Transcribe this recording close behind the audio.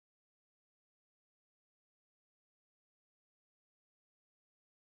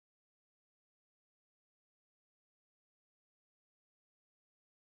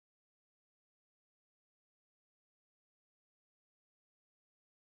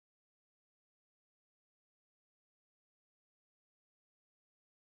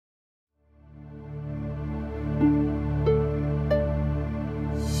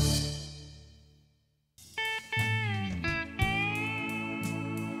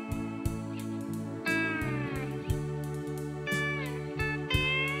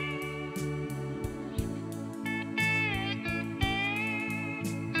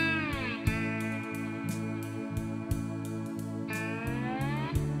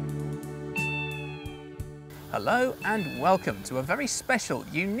Hello and welcome to a very special,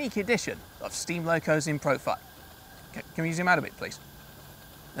 unique edition of Steam Locos in Profile. Can we zoom out a bit, please?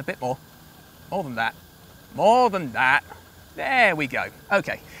 A bit more. More than that. More than that. There we go.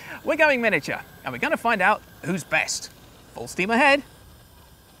 Okay, we're going miniature, and we're going to find out who's best. Full steam ahead.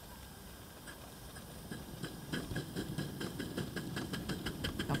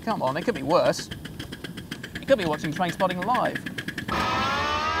 Oh, come on, it could be worse. You could be watching Trainspotting live.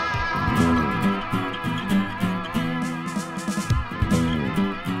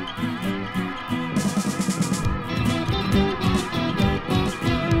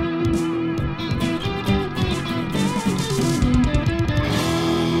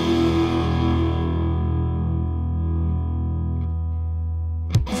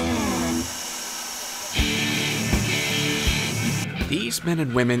 These men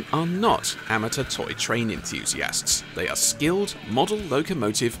and women are not amateur toy train enthusiasts. They are skilled model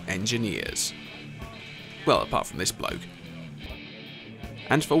locomotive engineers. Well, apart from this bloke.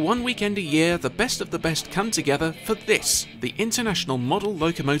 And for one weekend a year, the best of the best come together for this, the International Model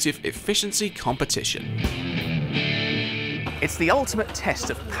Locomotive Efficiency Competition. It's the ultimate test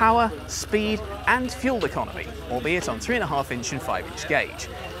of power, speed and fuel economy, albeit on 3.5-inch and 5-inch gauge.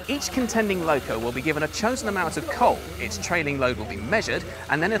 Each contending loco will be given a chosen amount of coal, its trailing load will be measured,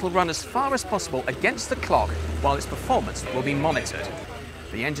 and then it'll run as far as possible against the clock while its performance will be monitored.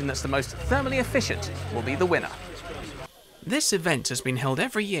 The engine that's the most thermally efficient will be the winner. This event has been held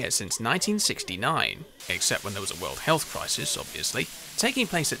every year since 1969, except when there was a world health crisis, obviously, taking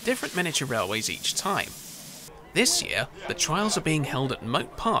place at different miniature railways each time. This year, the trials are being held at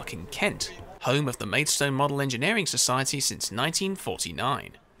Moat Park in Kent, home of the Maidstone Model Engineering Society since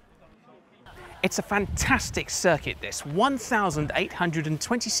 1949. It's a fantastic circuit, this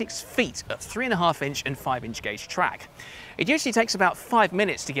 1,826 feet of 3.5-inch and 5-inch gauge track. It usually takes about 5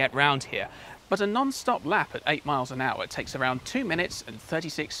 minutes to get round here, but a non-stop lap at 8 miles an hour takes around 2 minutes and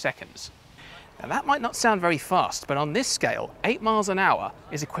 36 seconds. Now that might not sound very fast, but on this scale, 8 miles an hour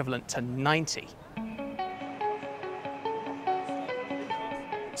is equivalent to 90.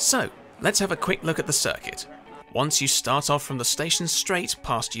 So, let's have a quick look at the circuit. Once you start off from the station straight,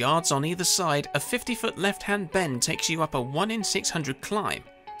 past yards on either side, a 50-foot left-hand bend takes you up a 1 in 600 climb.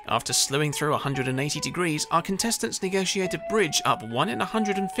 After slewing through 180 degrees, our contestants negotiate a bridge up 1 in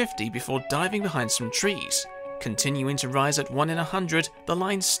 150 before diving behind some trees. Continuing to rise at 1 in 100, the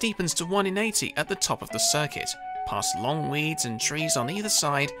line steepens to 1 in 80 at the top of the circuit, past long weeds and trees on either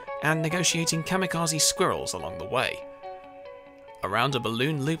side, and negotiating kamikaze squirrels along the way. Around a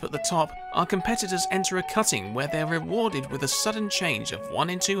balloon loop at the top, our competitors enter a cutting where they're rewarded with a sudden change of 1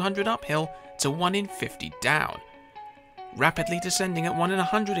 in 200 uphill to 1 in 50 down. Rapidly descending at 1 in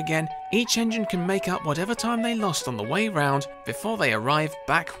 100 again, each engine can make up whatever time they lost on the way round before they arrive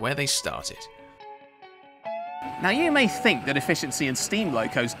back where they started. Now you may think that efficiency and steam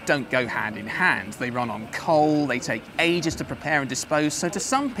locos don't go hand in hand. They run on coal, they take ages to prepare and dispose, so to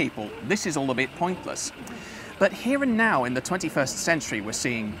some people this is all a bit pointless. But here and now in the 21st century we're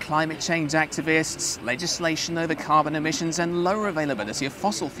seeing climate change activists, legislation over carbon emissions and lower availability of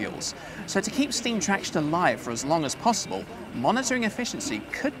fossil fuels. So to keep steam traction alive for as long as possible, monitoring efficiency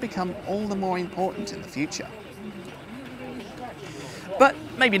could become all the more important in the future. But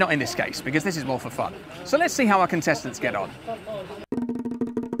maybe not in this case, because this is more for fun. So let's see how our contestants get on.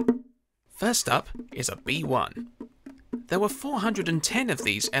 First up is a B1. There were 410 of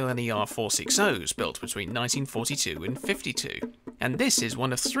these LNER 460s built between 1942 and 52, and this is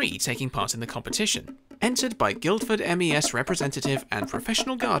one of 3 taking part in the competition, entered by Guildford MES representative and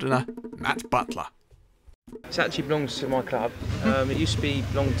professional gardener Matt Butler. It actually belongs to my club. It used to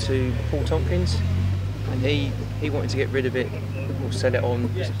belong to Paul Tompkins, and he wanted to get rid of it or sell it on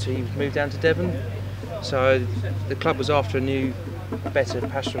to move down to Devon. So the club was after a new, better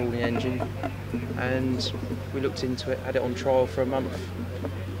pastoral engine, and we looked into it, had it on trial for a month,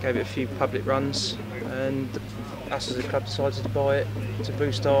 gave it a few public runs, and us as a club decided to buy it to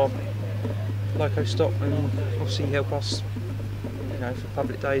boost our loco stock and obviously help us, for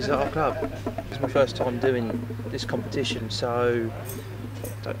public days at our club. It's my first time doing this competition, so I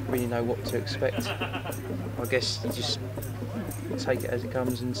don't really know what to expect. I guess you just take it as it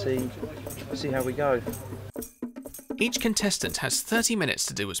comes and see how we go. Each contestant has 30 minutes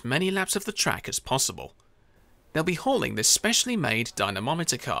to do as many laps of the track as possible. They'll be hauling this specially made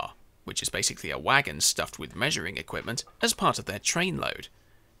dynamometer car, which is basically a wagon stuffed with measuring equipment, as part of their train load.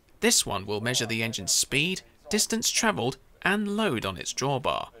 This one will measure the engine's speed, distance travelled, and load on its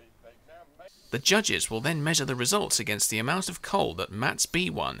drawbar. The judges will then measure the results against the amount of coal that Matt's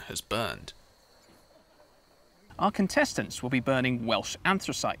B1 has burned. our contestants will be burning Welsh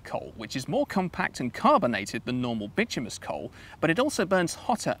anthracite coal, which is more compact and carbonated than normal bituminous coal, but it also burns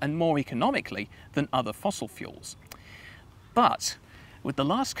hotter and more economically than other fossil fuels. But with the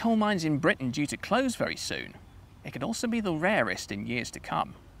last coal mines in Britain due to close very soon, it could also be the rarest in years to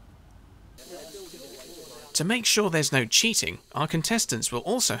come. To make sure there's no cheating, our contestants will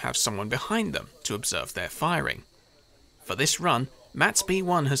also have someone behind them to observe their firing. For this run, Matt's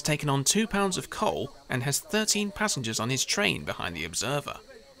B1 has taken on 2 pounds of coal and has 13 passengers on his train behind the observer.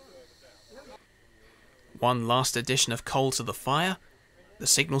 One last addition of coal to the fire, the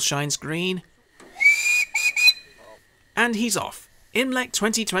signal shines green, and he's off. IMLEC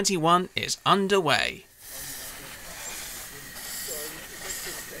 2021 is underway.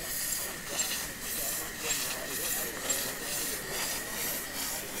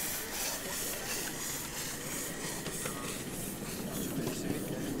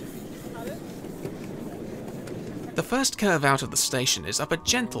 The first curve out of the station is up a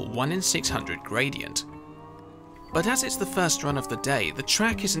gentle 1 in 600 gradient. But as it's the first run of the day, the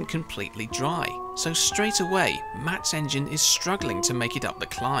track isn't completely dry, so straight away, Matt's engine is struggling to make it up the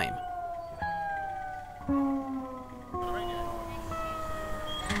climb.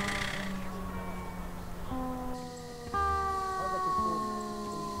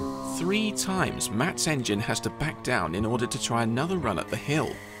 Three times Matt's engine has to back down in order to try another run at the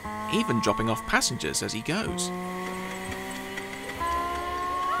hill, even dropping off passengers as he goes.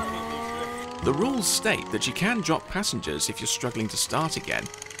 The rules state that you can drop passengers if you're struggling to start again,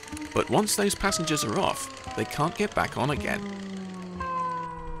 but once those passengers are off, they can't get back on again.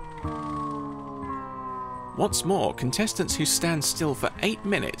 What's more, contestants who stand still for 8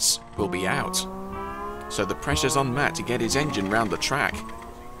 minutes will be out, so the pressure's on Matt to get his engine round the track.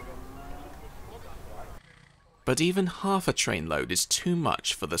 But even half a train load is too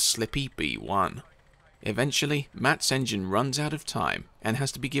much for the slippy B1. Eventually, Matt's engine runs out of time and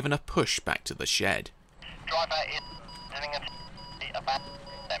has to be given a push back to the shed. Driver is sitting at abandoned.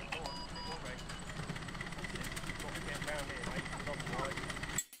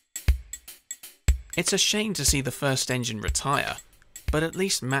 It's a shame to see the first engine retire, but at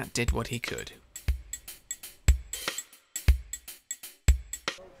least Matt did what he could.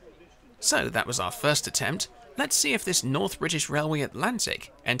 So that was our first attempt. Let's see if this North British Railway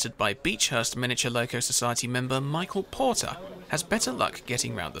Atlantic, entered by Beechhurst Miniature Loco Society member Michael Porter, has better luck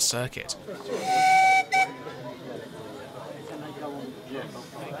getting round the circuit.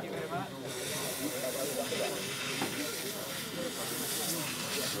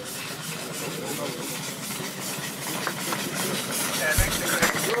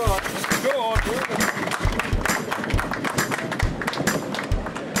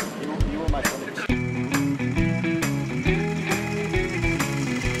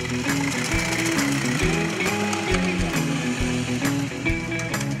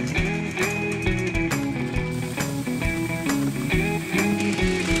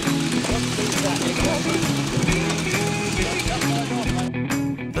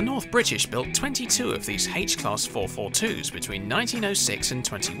 British built 22 of these H-Class 442s between 1906 and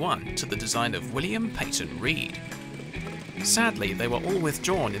 21 to the design of William Peyton Reed. Sadly, they were all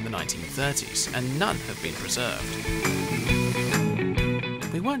withdrawn in the 1930s and none have been preserved.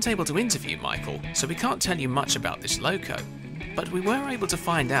 We weren't able to interview Michael, so we can't tell you much about this loco, but we were able to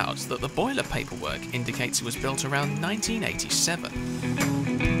find out that the boiler paperwork indicates it was built around 1987.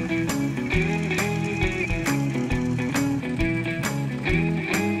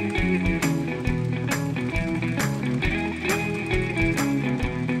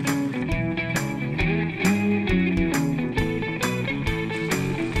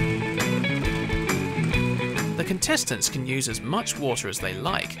 Contestants can use as much water as they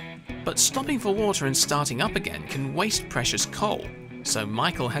like, but stopping for water and starting up again can waste precious coal, so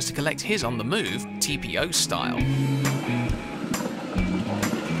Michael has to collect his on the move, TPO style.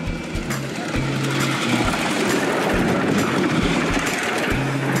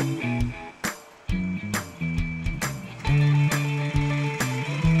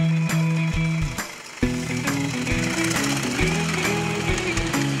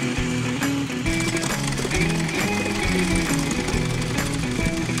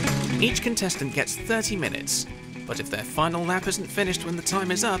 Each contestant gets 30 minutes, but if their final lap isn't finished when the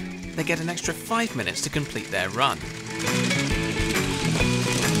time is up, they get an extra 5 minutes to complete their run.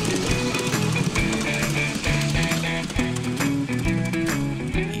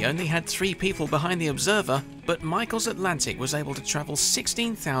 He only had 3 people behind the observer, but Michael's Atlantic was able to travel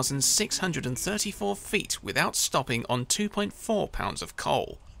 16,634 feet without stopping on 2.4 pounds of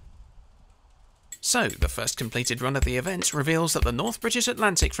coal. So, the first completed run of the event reveals that the North British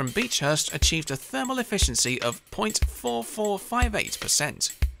Atlantic from Beechhurst achieved a thermal efficiency of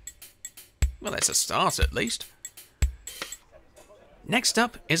 0.4458%. Well, that's a start at least. Next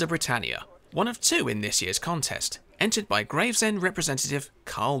up is a Britannia, one of two in this year's contest, entered by Gravesend representative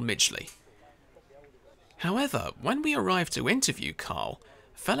Carl Midgley. However, when we arrived to interview Carl,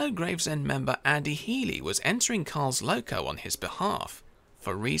 fellow Gravesend member Andy Healy was entering Carl's loco on his behalf,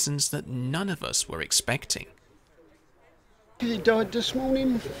 for reasons that none of us were expecting. He died this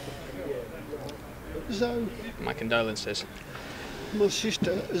morning, so My condolences. my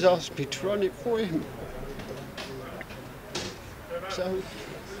sister has asked me to run it for him. So,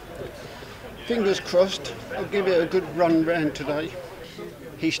 fingers crossed, I'll give it a good run round today.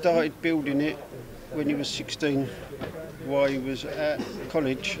 He started building it when he was 16, while he was at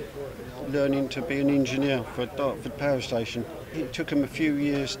college, learning to be an engineer for Dartford Power Station. It took him a few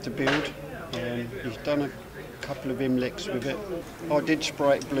years to build. He's done a couple of IMLECs with it. I did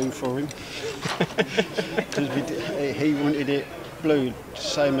spray it blue for him, because he wanted it blue,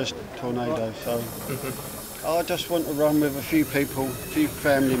 same as Tornado. So I just want to run with a few people, a few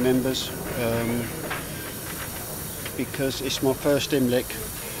family members, because it's my first IMLEC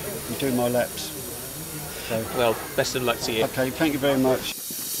and do my laps. So, Well, best of luck to you. okay, thank you very much.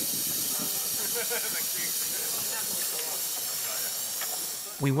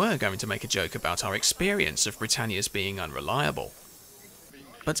 We were going to make a joke about our experience of Britannias being unreliable.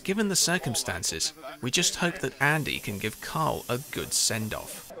 But given the circumstances, we just hope that Andy can give Carl a good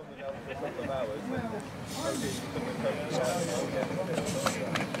send-off.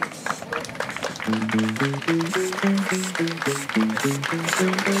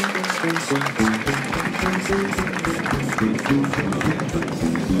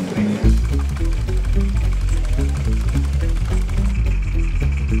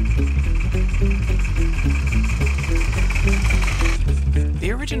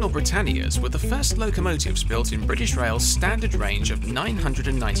 The original Britannias were the first locomotives built in British Rail's standard range of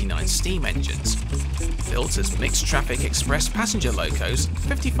 999 steam engines. Built as mixed traffic express passenger locos,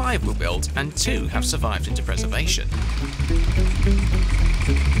 55 were built and 2 have survived into preservation.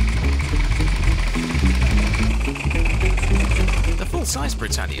 The full-size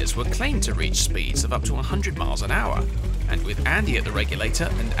Britannias were claimed to reach speeds of up to 100 miles an hour, and with Andy at the regulator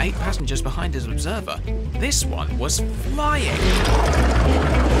and 8 passengers behind his observer, this one was flying!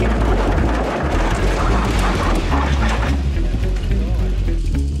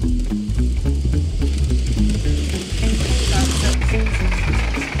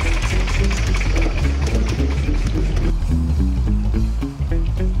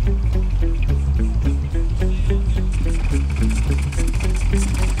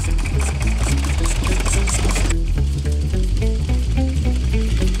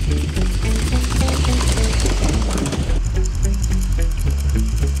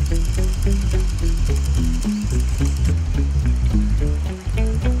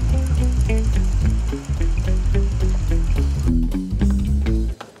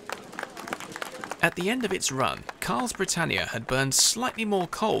 At the end of its run, Carl's Britannia had burned slightly more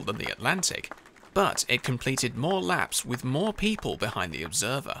coal than the Atlantic, but it completed more laps with more people behind the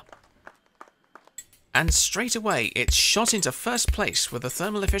observer. And straight away it shot into first place with a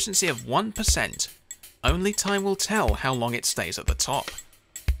thermal efficiency of 1%. Only time will tell how long it stays at the top.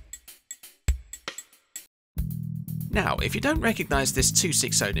 Now, if you don't recognise this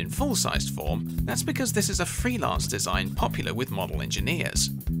 260 in full-sized form, that's because this is a freelance design popular with model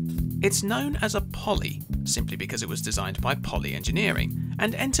engineers. It's known as a Poly, simply because it was designed by Poly Engineering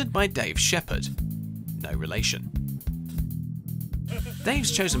and entered by Dave Shepherd. No relation. Dave's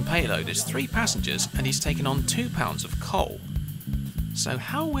chosen payload is 3 passengers and he's taken on 2 pounds of coal. So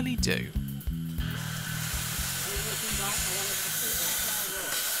how will he do?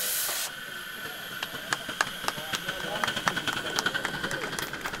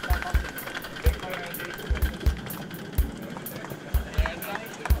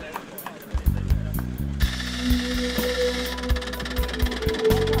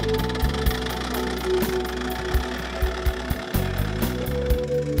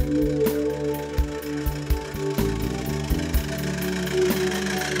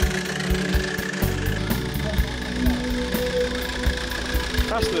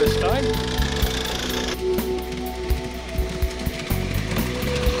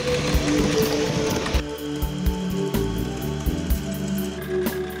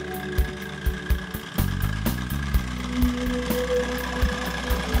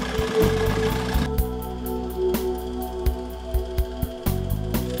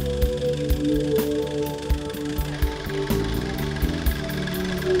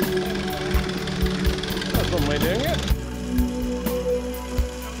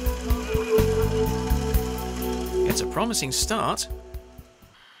 promising start.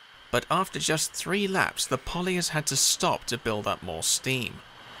 But after just 3 laps, the Polly has had to stop to build up more steam.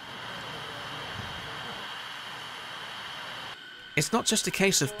 It's not just a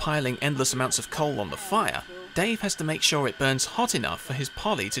case of piling endless amounts of coal on the fire. Dave has to make sure it burns hot enough for his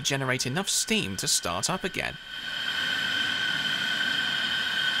Polly to generate enough steam to start up again.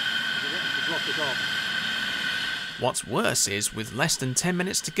 What's worse is, with less than 10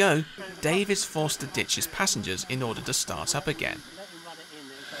 minutes to go, Dave is forced to ditch his passengers in order to start up again.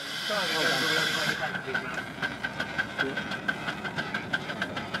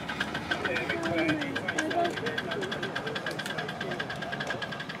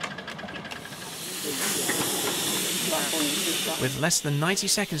 With less than 90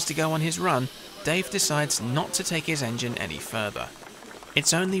 seconds to go on his run, Dave decides not to take his engine any further.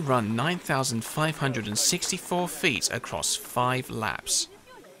 It's only run 9,564 feet across 5 laps.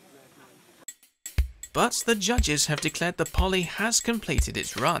 But the judges have declared the Polly has completed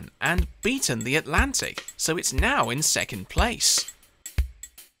its run and beaten the Atlantic, so it's now in 2nd place.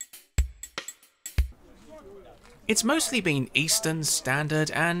 It's mostly been Eastern, Standard,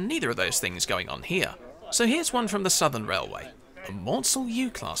 and neither of those things going on here. So here's one from the Southern Railway, a Mansell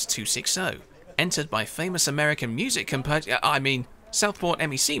U-Class 260, entered by famous American music composer, Southport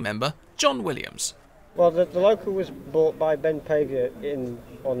MEC member, John Williams. Well, the loco was bought by Ben Paviour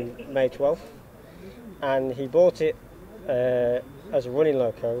on May 12th, and he bought it as a running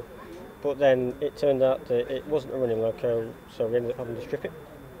loco, but then it turned out that it wasn't a running loco, so we ended up having to strip it.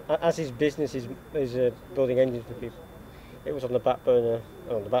 As his business is building engines for people, it was on the back burner,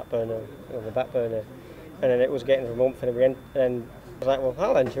 on the back burner, on the back burner, and then it was getting a month, and I was like, well,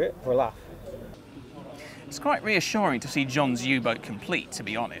 I'll enter it for a laugh. It's quite reassuring to see John's U-boat complete, to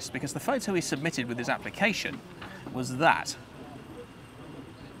be honest, because the photo he submitted with his application was that.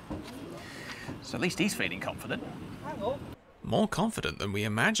 So at least he's feeling confident. More confident than we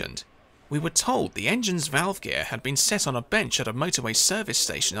imagined. We were told the engine's valve gear had been set on a bench at a motorway service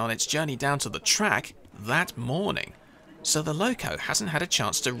station on its journey down to the track that morning, so the loco hasn't had a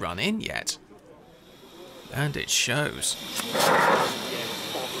chance to run in yet. And it shows.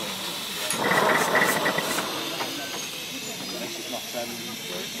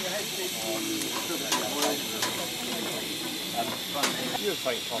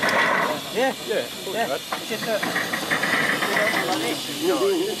 Yeah. It's just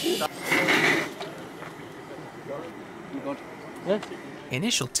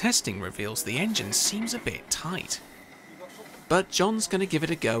Initial testing reveals the engine seems a bit tight. But John's going to give it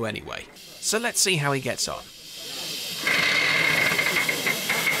a go anyway, so let's see how he gets on.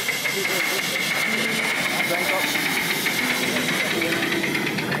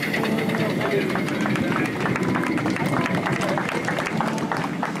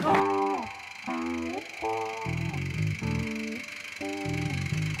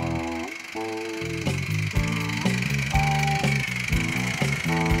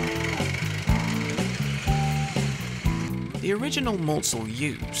 The original Mansell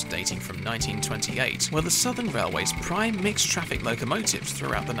U's, dating from 1928, were the Southern Railway's prime mixed traffic locomotives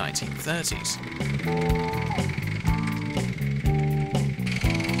throughout the 1930s.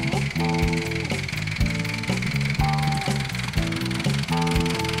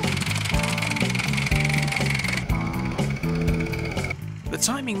 The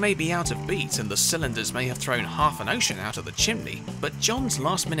timing may be out of beat and the cylinders may have thrown half an ocean out of the chimney, but John's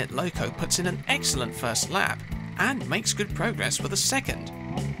last-minute loco puts in an excellent first lap and makes good progress for the second.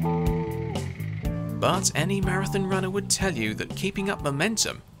 But any marathon runner would tell you that keeping up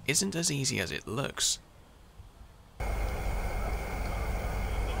momentum isn't as easy as it looks.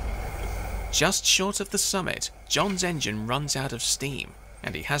 Just short of the summit, John's engine runs out of steam,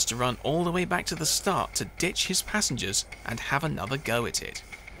 and he has to run all the way back to the start to ditch his passengers and have another go at it.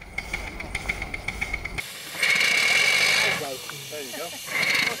 There you go.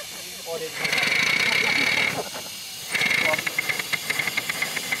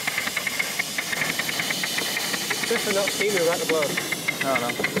 Just for not steaming about the blow. No.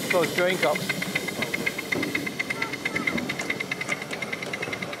 Close drain cocks.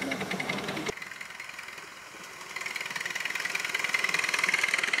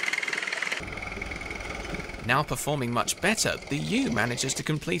 Now performing much better, the U manages to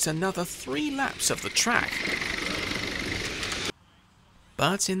complete another 3 laps of the track.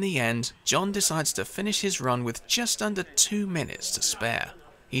 But in the end, John decides to finish his run with just under 2 minutes to spare.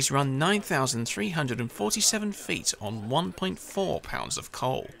 He's run 9,347 feet on 1.4 pounds of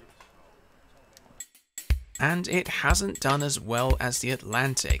coal. And it hasn't done as well as the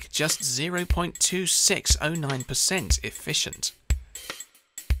Atlantic, just 0.2609% efficient.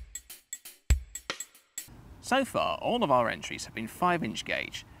 So far, all of our entries have been 5-inch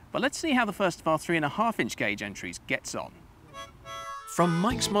gauge, but let's see how the first of our 3.5-inch gauge entries gets on. From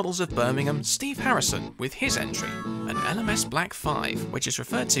Mike's Models of Birmingham, Steve Harrison with his entry, an LMS Black 5, which is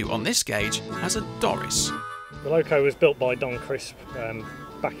referred to on this gauge as a Doris. The Loco was built by Don Crisp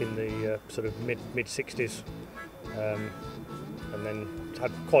back in the sort of mid-60s, and then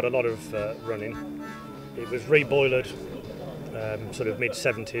had quite a lot of running. It was reboilered sort of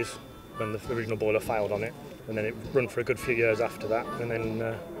mid-70s when the original boiler failed on it, and then it run for a good few years after that, and then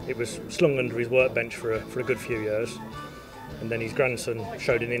it was slung under his workbench for a good few years. And then his grandson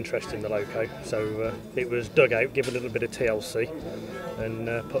showed an interest in the Loco, so it was dug out, give a little bit of TLC, and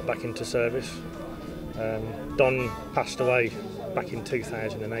put back into service. Don passed away back in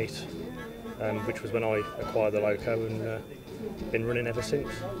 2008, which was when I acquired the Loco, and been running ever since.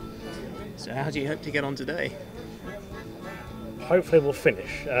 So how do you hope to get on today? Hopefully we'll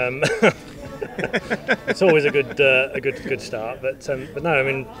finish. It's always a good start, but no, I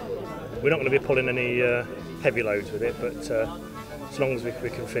mean, we're not going to be pulling any heavy loads with it, but as long as we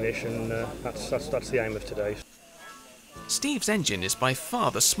can finish, and that's the aim of today. Steve's engine is by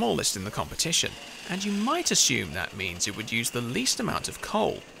far the smallest in the competition, and you might assume that means it would use the least amount of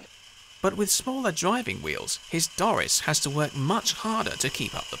coal. But with smaller driving wheels, his Doris has to work much harder to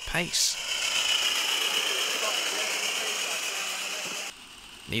keep up the pace.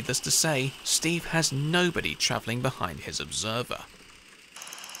 Needless to say, Steve has nobody travelling behind his Observer.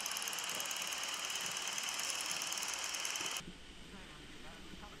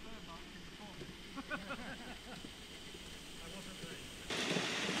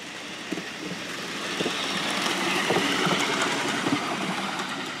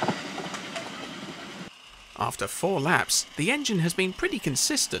 After 4 laps, the engine has been pretty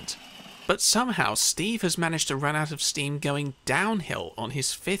consistent, but somehow Steve has managed to run out of steam going downhill on his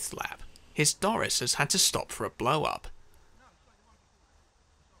 5th lap. His Doris has had to stop for a blow-up.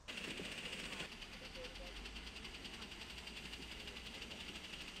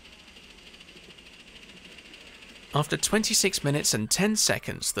 After 26 minutes and 10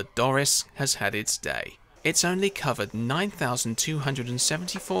 seconds, the Doris has had its day. It's only covered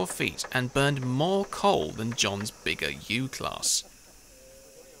 9,274 feet and burned more coal than John's bigger U-Class.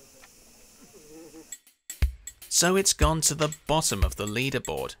 So it's gone to the bottom of the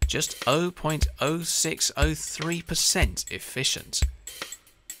leaderboard, just 0.0603% efficient.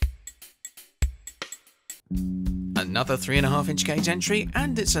 Another 3.5-inch gauge entry,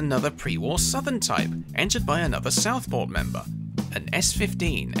 and it's another pre-war Southern type, entered by another Southport member. An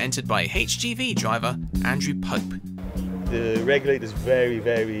S15 entered by HGV driver Andrew Pope. The regulator's very,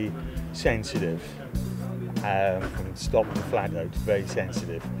 very sensitive. From stop to flat out, very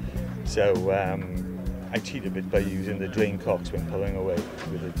sensitive. So I cheat a bit by using the drain cocks when pulling away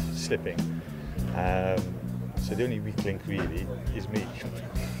with it slipping. So the only weak link really is me.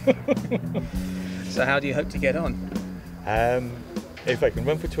 So how do you hope to get on? If I can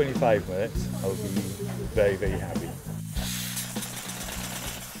run for 25 minutes, I'll be very, very happy.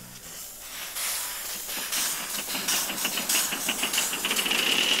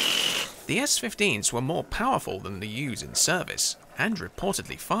 The S15s were more powerful than the U's in service, and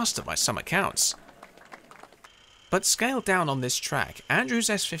reportedly faster by some accounts. But scaled down on this track, Andrew's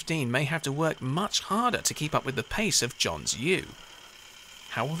S15 may have to work much harder to keep up with the pace of John's U.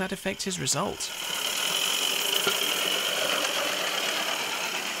 How will that affect his result?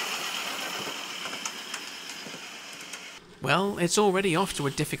 Well, it's already off to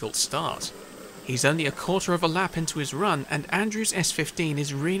a difficult start. He's only a quarter of a lap into his run, and Andrew's S15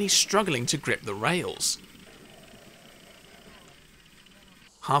 is really struggling to grip the rails.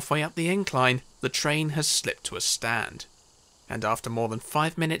 Halfway up the incline, the train has slipped to a stand. And after more than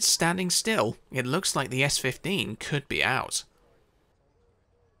 5 minutes standing still, it looks like the S15 could be out.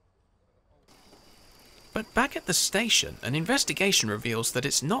 But back at the station, an investigation reveals that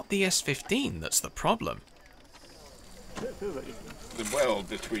it's not the S15 that's the problem. The weld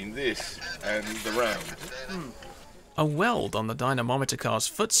between this and the round. A weld on the dynamometer car's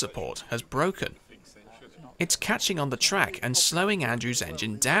foot support has broken. It's catching on the track and slowing Andrew's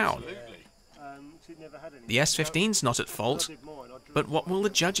engine down. The S15's not at fault, but what will the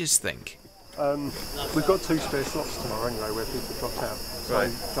judges think? We've got 2 spare slots tomorrow anyway where people dropped out. So Right.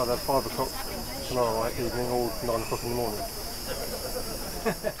 it's either 5 o'clock tomorrow evening or 9 o'clock in the morning. I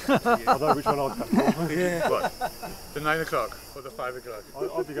know which one I'd go for. Yeah. What? The 9 o'clock or the 5 o'clock?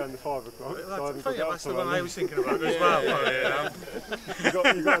 I'd be going to 5 o'clock. That's the one I was thinking about as well.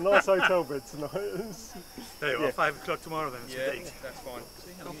 You've got a nice hotel bed tonight. There you are, 5 o'clock tomorrow then. Yeah, that's fine.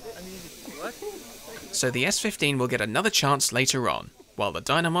 So the S15 will get another chance later on, while the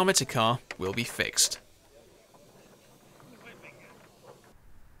dynamometer car will be fixed.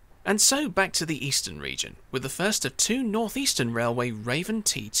 And so back to the eastern region, with the first of two Northeastern Railway Raven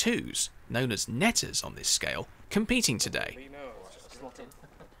T2s, known as netters on this scale, competing today.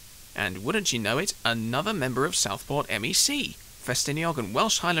 And wouldn't you know it, another member of Southport MEC, Festiniog and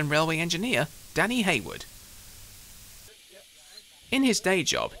Welsh Highland Railway engineer Danny Hayward. In his day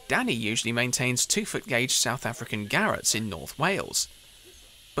job, Danny usually maintains 2-foot gauge South African garrets in North Wales.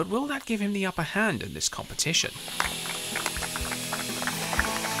 But will that give him the upper hand in this competition?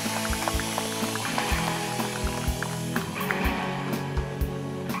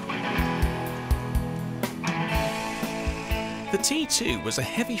 The T2 was a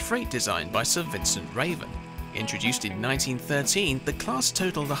heavy freight designed by Sir Vincent Raven. Introduced in 1913, the class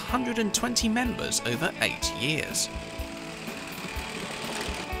totalled 120 members over 8 years.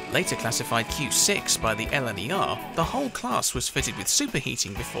 Later classified Q6 by the LNER, the whole class was fitted with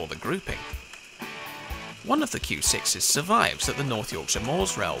superheating before the grouping. One of the Q6s survives at the North Yorkshire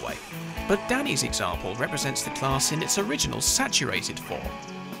Moors Railway, but Danny's example represents the class in its original saturated form.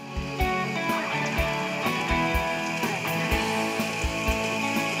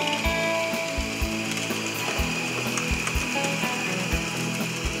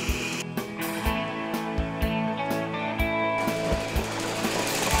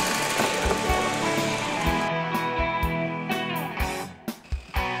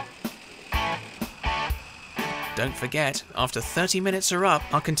 Don't forget, after 30 minutes are up,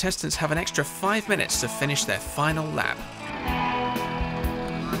 our contestants have an extra 5 minutes to finish their final lap.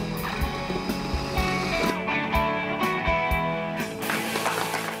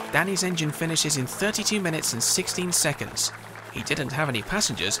 Danny's engine finishes in 32 minutes and 16 seconds. He didn't have any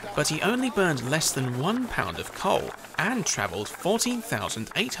passengers, but he only burned less than 1 pound of coal and travelled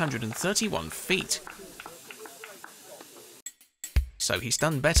 14,831 feet. So he's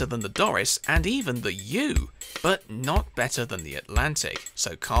done better than the Doris and even the U, but not better than the Atlantic,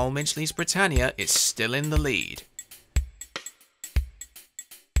 so Carl Minchley's Britannia is still in the lead.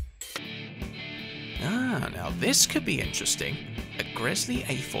 Now this could be interesting. A Gresley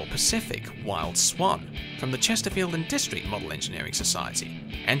A4 Pacific Wild Swan from the Chesterfield and District Model Engineering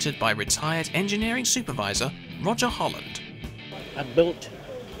Society, entered by retired engineering supervisor Roger Holland. I'd built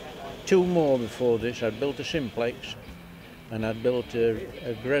 2 more before this. I'd built a Simplex and I'd built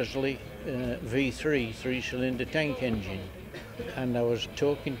a Gresley V3 3-cylinder tank engine, and I was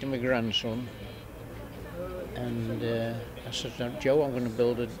talking to my grandson and I said, Joe, I'm going to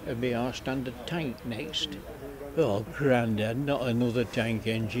build a BR standard tank next. Oh, Grandad, not another tank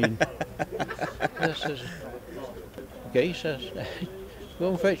engine. I says, okay, says, go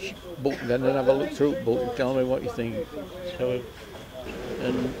and fetch book then and have a look through the book and tell me what you think. So,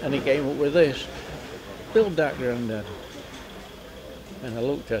 and he came up with this, build that, Grandad. And I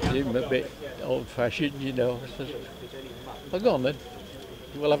looked at him a bit old-fashioned, you know. I said, well, go on then.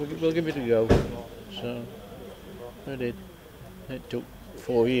 We'll give it a go. So I did. It took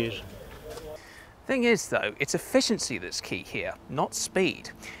 4 years. Thing is though, it's efficiency that's key here, not speed.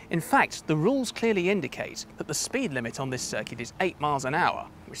 In fact, the rules clearly indicate that the speed limit on this circuit is 8 miles an hour,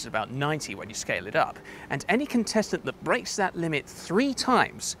 which is about 90 when you scale it up, and any contestant that breaks that limit 3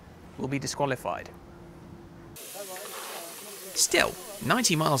 times will be disqualified. Still,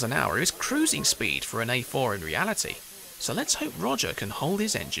 90 miles an hour is cruising speed for an A4 in reality, so let's hope Roger can hold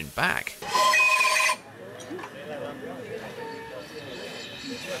his engine back.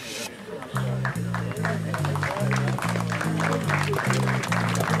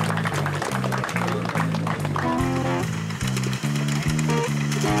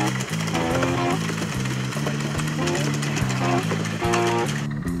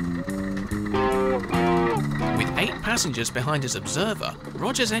 With 8 passengers behind his observer,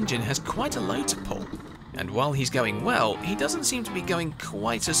 Roger's engine has quite a load to pull. And while he's going well, he doesn't seem to be going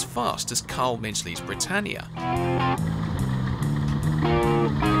quite as fast as Carl Minchley's Britannia.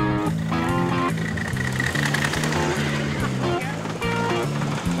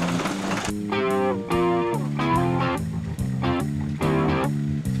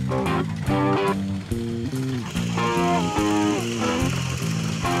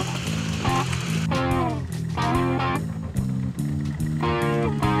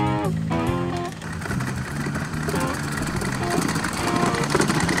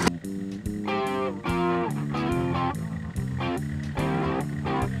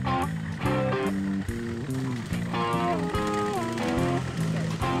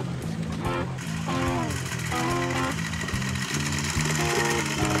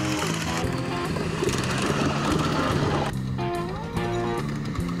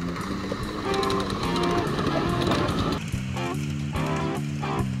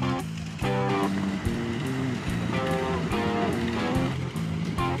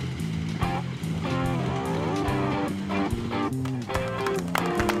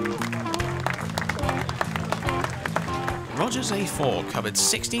 Rogers A4 covered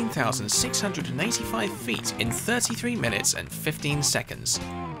 16,685 feet in 33 minutes and 15 seconds.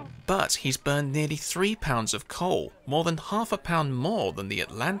 But he's burned nearly 3 pounds of coal, more than half a pound more than the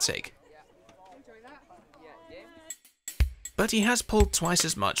Atlantic. But he has pulled twice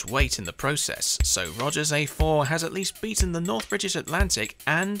as much weight in the process, so Rogers A4 has at least beaten the North British Atlantic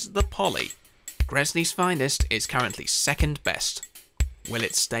and the Polly. Gresley's finest is currently second best. Will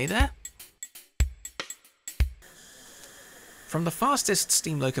it stay there? From the fastest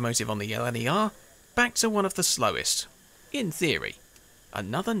steam locomotive on the LNER, back to one of the slowest, in theory.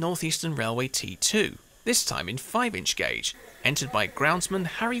 Another North Eastern Railway T2, this time in 5-inch gauge, entered by groundsman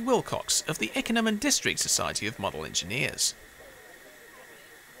Harry Wilcox of the Ickenham and District Society of Model Engineers.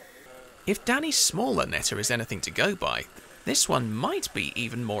 If Danny's smaller netter is anything to go by, this one might be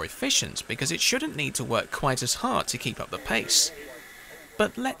even more efficient because it shouldn't need to work quite as hard to keep up the pace.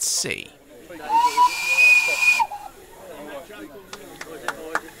 But let's see.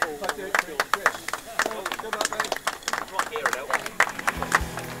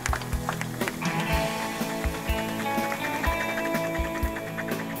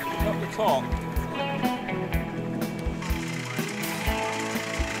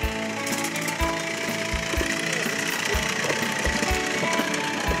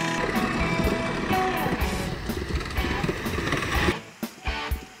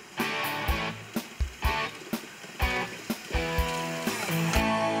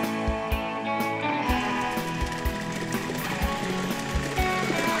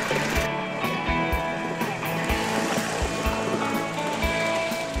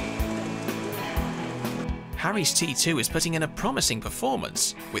 Harry's T2 is putting in a promising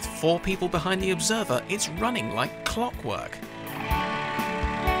performance. With 4 people behind the observer, it's running like clockwork.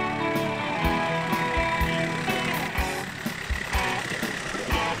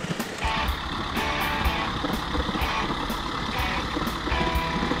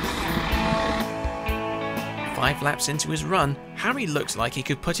 Five laps into his run, Harry looks like he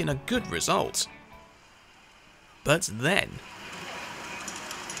could put in a good result. But then...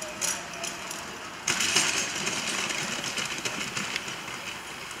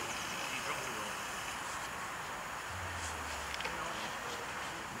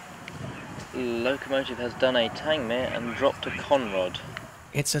 locomotive has done a tangmere and dropped a conrod.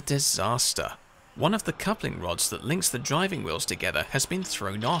 It's a disaster. One of the coupling rods that links the driving wheels together has been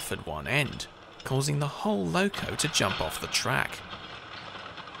thrown off at one end, causing the whole loco to jump off the track.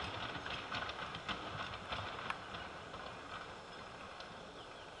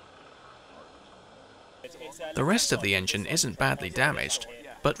 The rest of the engine isn't badly damaged,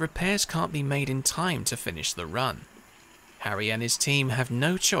 but repairs can't be made in time to finish the run. Harry and his team have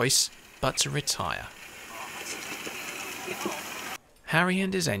no choice but to retire. Harry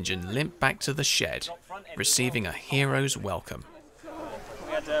and his engine limp back to the shed, receiving a hero's welcome.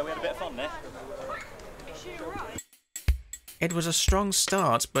 We had a bit of fun there. It was a strong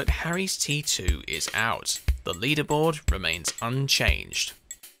start, but Harry's T2 is out. The leaderboard remains unchanged.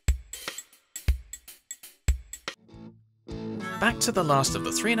 Back to the last of the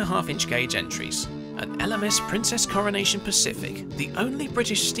 3.5-inch gauge entries. An LMS Princess Coronation Pacific, the only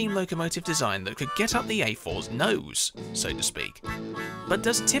British steam locomotive design that could get up the A4's nose, so to speak. But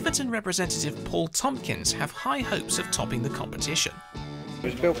does Tiverton representative Paul Tompkins have high hopes of topping the competition?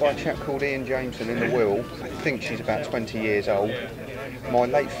 It was built by a chap called Ian Jameson in the Will. I think she's about 20 years old. My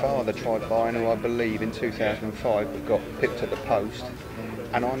late father tried buying her, I believe, in 2005, but got pipped at the post.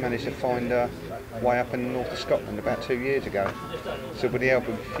 And I managed to find her way up in the north of Scotland about 2 years ago. So with the help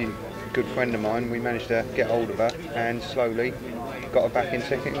of a good friend of mine, we managed to get hold of her and slowly got her back in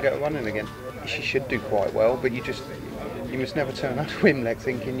second and get her running again. She should do quite well, but you must never turn up to IMLEC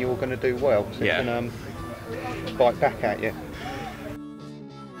thinking you're going to do well, so it can bite back at you.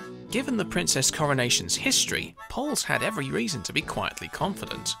 Given the Princess Coronation's history, Paul's had every reason to be quietly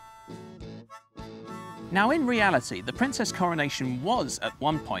confident. Now, in reality, the Princess Coronation was at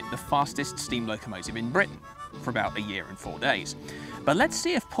one point the fastest steam locomotive in Britain, for about a year and 4 days. But let's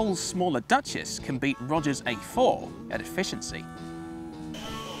see if Paul's smaller Duchess can beat Rogers A4 at efficiency.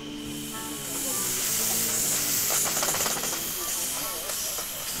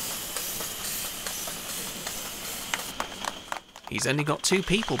 He's only got 2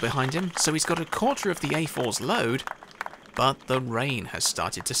 people behind him, so he's got a quarter of the A4's load, but the rain has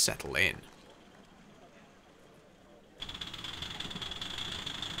started to settle in.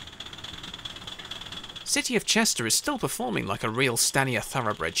 City of Chester is still performing like a real Stanier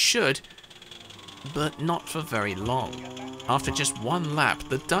thoroughbred should, but not for very long. After just 1 lap,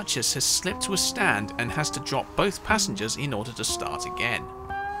 the Duchess has slipped to a stand and has to drop both passengers in order to start again.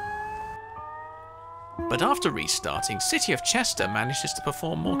 But after restarting, City of Chester manages to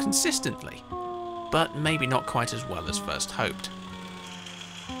perform more consistently, but maybe not quite as well as first hoped.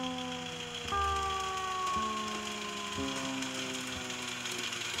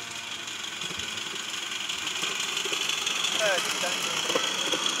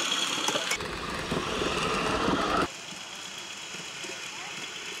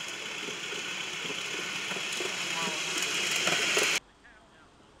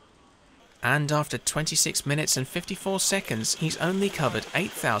 And after 26 minutes and 54 seconds, he's only covered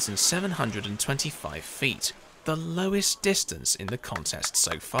 8,725 feet, the lowest distance in the contest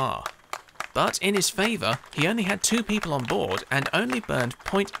so far. But in his favour, he only had 2 people on board and only burned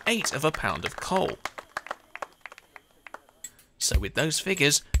 0.8 of a pound of coal. So with those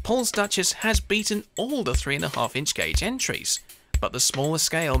figures, Paul's Duchess has beaten all the 3.5-inch gauge entries. But the smaller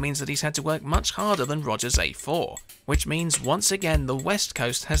scale means that he's had to work much harder than Roger's A4, which means once again the West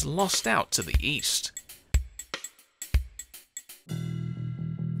Coast has lost out to the East.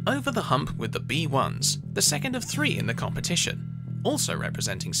 Over the hump with the B1s, the second of 3 in the competition, also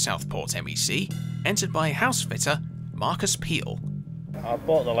representing Southport MEC, entered by house fitter Marcus Peel. I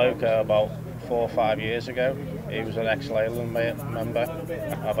bought the Loco about 4 or 5 years ago. He was an ex-Leyland member.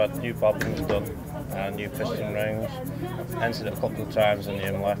 I've had new bobbins done and new piston rings. Entered a couple of times in the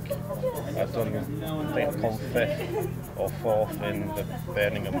IMLEC. I've done, I think I've come 5th or 4th in the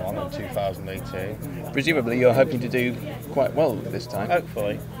Birmingham one in 2018. Presumably you're hoping to do quite well this time.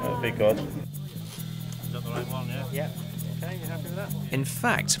 Hopefully, it'll be good. Is that the right one, yeah? Yeah. Okay, you happy with that? In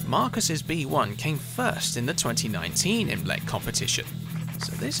fact, Marcus's B1 came first in the 2019 IMLEC competition,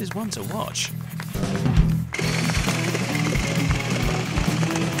 so this is one to watch.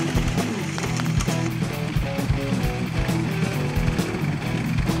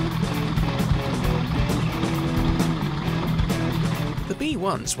 The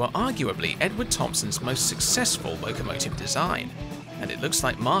B1s were arguably Edward Thompson's most successful locomotive design, and it looks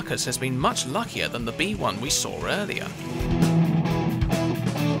like Marcus has been much luckier than the B1 we saw earlier.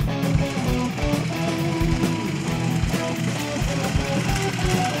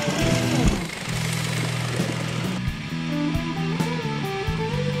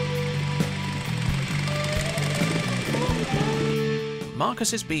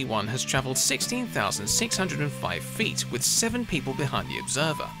 Marcus's B1 has travelled 16,605 feet with 7 people behind the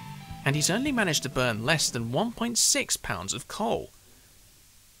observer, and he's only managed to burn less than 1.6 pounds of coal.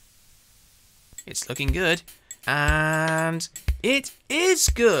 It's looking good, and it is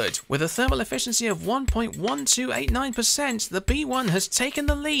good! With a thermal efficiency of 1.1289%, the B1 has taken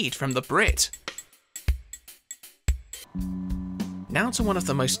the lead from the Brit. Now to one of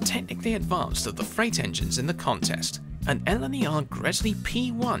the most technically advanced of the freight engines in the contest, an LNER Gresley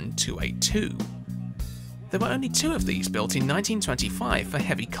P1282. There were only 2 of these built in 1925 for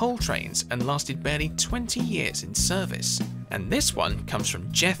heavy coal trains and lasted barely 20 years in service. And this one comes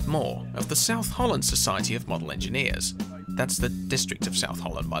from Jeff Moore of the South Holland Society of Model Engineers. That's the district of South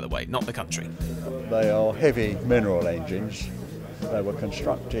Holland, by the way, not the country. They are heavy mineral engines. They were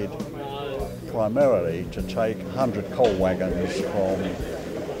constructed primarily to take 100 coal wagons from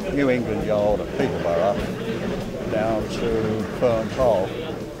New England Yard at Peterborough down to Fern Park,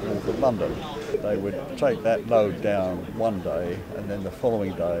 north of London. They would take that load down one day, and then the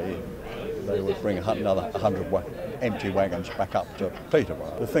following day they would bring another 100 empty wagons back up to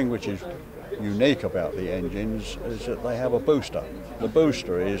Peterborough. The thing which is unique about the engines is that they have a booster. The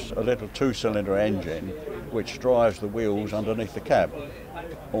booster is a little 2-cylinder engine which drives the wheels underneath the cab.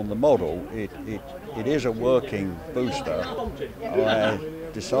 On the model, it is a working booster. I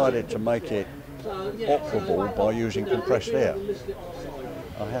decided to make it operable by using compressed air.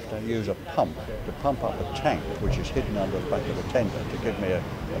 I have to use a pump to pump up a tank which is hidden under the back of the tender to give me a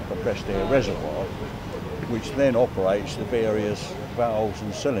compressed air reservoir, which then operates the various valves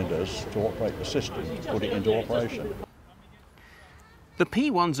and cylinders to operate the system, to put it into operation. The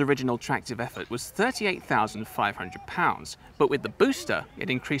P1's original tractive effort was 38,500 pounds, but with the booster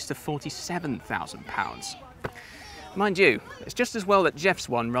it increased to 47,000 pounds. Mind you, it's just as well that Jeff's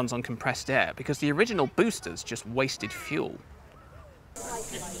one runs on compressed air, because the original boosters just wasted fuel.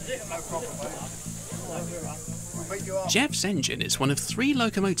 Jeff's engine is one of 3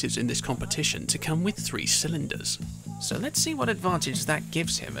 locomotives in this competition to come with 3 cylinders. So let's see what advantage that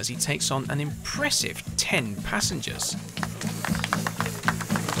gives him as he takes on an impressive 10 passengers.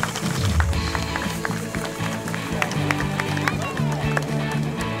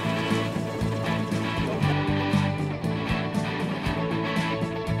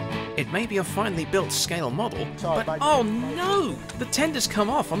 It may be a finely built scale model, but oh no! The tender's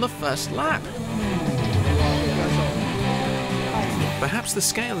come off on the first lap. Perhaps the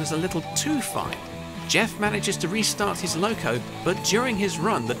scale is a little too fine. Jeff manages to restart his loco, but during his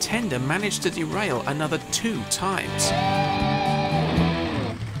run the tender managed to derail another 2 times.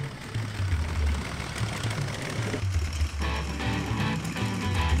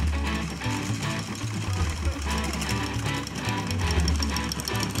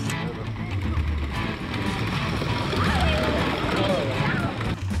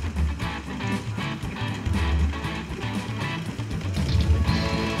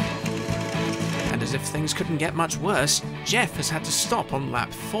 As if things couldn't get much worse, Jeff has had to stop on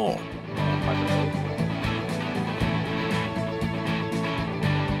lap 4.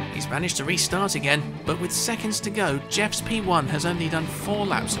 He's managed to restart again, but with seconds to go, Jeff's P1 has only done 4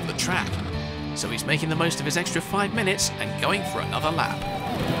 laps of the track. So he's making the most of his extra 5 minutes and going for another lap.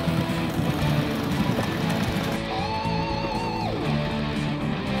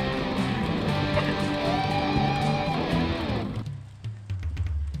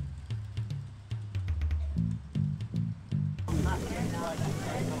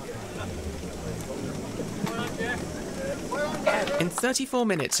 In 34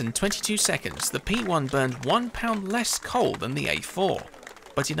 minutes and 22 seconds, the P1 burned 1 pound less coal than the A4,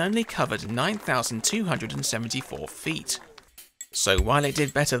 but it only covered 9,274 feet. So while it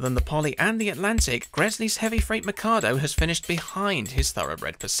did better than the Polly and the Atlantic, Gresley's heavy freight Mikado has finished behind his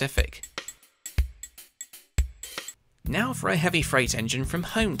Thoroughbred Pacific. Now for a heavy freight engine from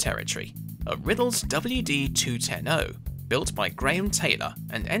home territory, a Riddles WD-210O, built by Graham Taylor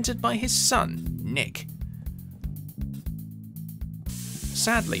and entered by his son, Nick.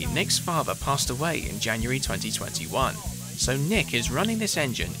 Sadly, Nick's father passed away in January 2021, so Nick is running this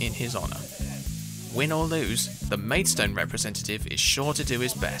engine in his honour. Win or lose, the Maidstone representative is sure to do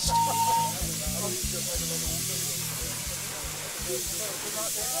his best.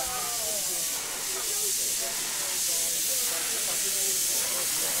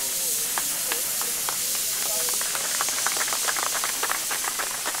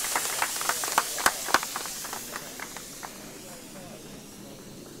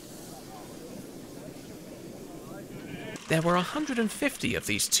 There were 150 of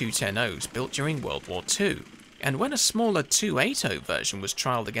these 210Os built during World War II, and when a smaller 280 version was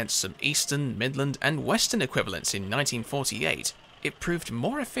trialled against some Eastern, Midland and Western equivalents in 1948, it proved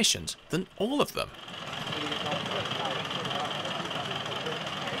more efficient than all of them.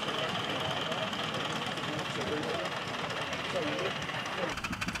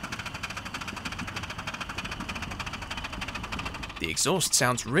 The exhaust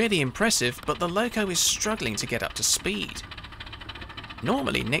sounds really impressive, but the loco is struggling to get up to speed.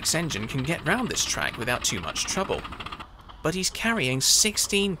 Normally, Nick's engine can get round this track without too much trouble, but he's carrying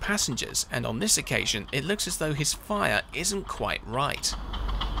 16 passengers, and on this occasion it looks as though his fire isn't quite right.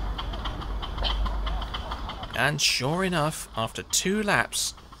 And sure enough, after 2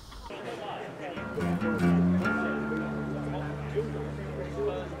 laps,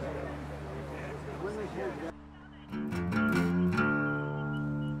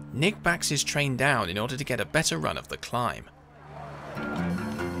 Nick backs his train down in order to get a better run of the climb.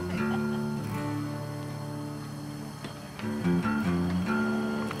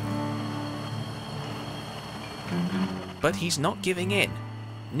 But he's not giving in.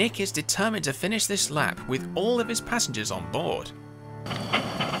 Nick is determined to finish this lap with all of his passengers on board.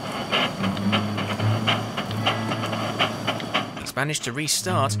 He's managed to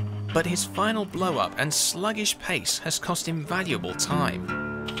restart, but his final blow-up and sluggish pace has cost him valuable time.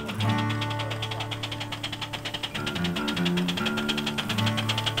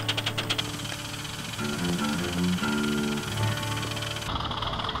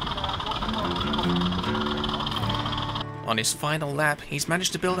 On his final lap, he's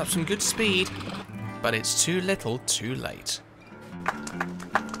managed to build up some good speed, but it's too little too late.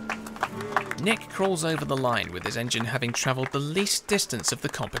 Nick crawls over the line with his engine having travelled the least distance of the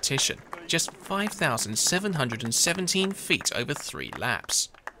competition, just 5,717 feet over 3 laps.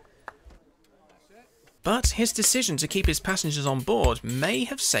 But his decision to keep his passengers on board may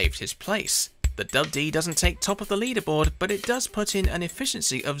have saved his place. The Dub D doesn't take top of the leaderboard, but it does put in an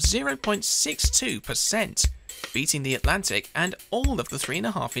efficiency of 0.62%. beating the Atlantic and all of the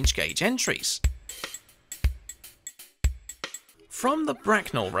 3.5-inch gauge entries. From the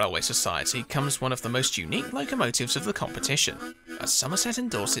Bracknell Railway Society comes one of the most unique locomotives of the competition, a Somerset and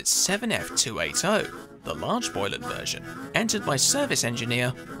Dorset 7F280, the large boilered version, entered by service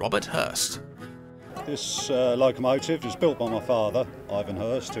engineer Robert Hurst. This locomotive was built by my father, Ivan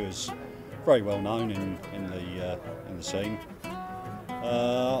Hurst, who is very well known in the scene.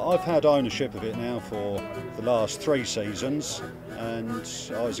 I've had ownership of it now for the last 3 seasons, and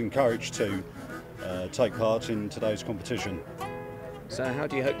I was encouraged to take part in today's competition. So how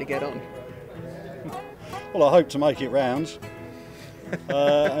do you hope to get on? Well, I hope to make it round,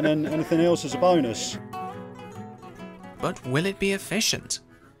 and then anything else is a bonus. But will it be efficient?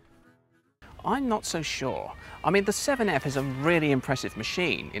 I'm not so sure. I mean, the 7F is a really impressive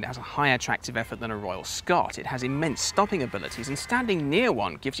machine. It has a higher tractive effort than a Royal Scot. It has immense stopping abilities, and standing near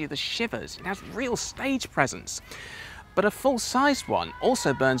one gives you the shivers. It has real stage presence. But a full-sized one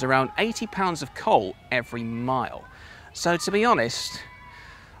also burns around 80 pounds of coal every mile. So to be honest,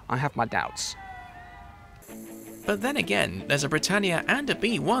 I have my doubts. But then again, there's a Britannia and a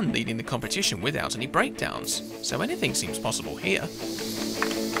B1 leading the competition without any breakdowns, so anything seems possible here.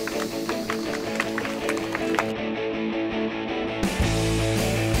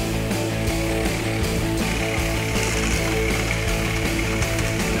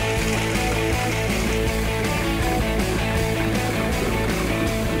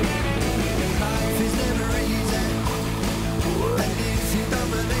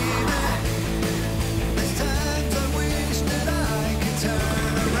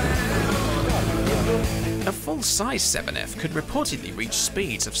 A full-size 7F could reportedly reach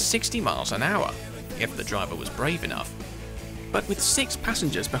speeds of 60 miles an hour, if the driver was brave enough. But with 6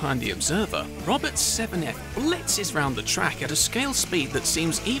 passengers behind the observer, Robert's 7F blitzes round the track at a scale speed that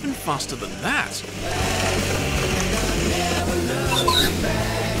seems even faster than that.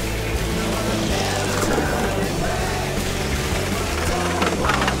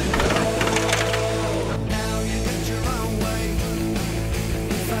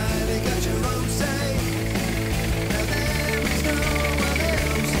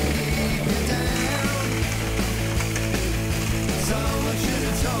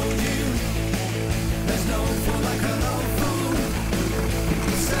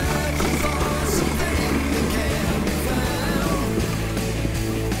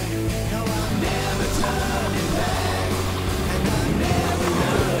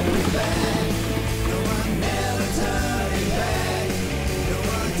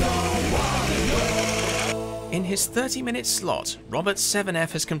 In his 30-minute slot, Robert's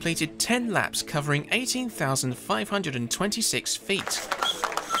 7F has completed 10 laps covering 18,526 feet.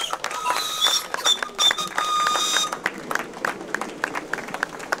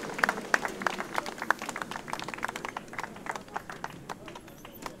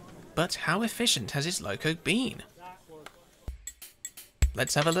 But how efficient has his loco been?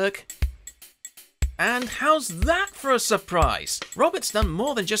 Let's have a look. And how's that for a surprise? Robert's done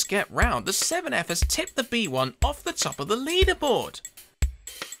more than just get round. The 7F has tipped the B1 off the top of the leaderboard.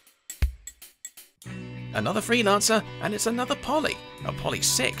 Another freelancer, and it's another Poly, a Poly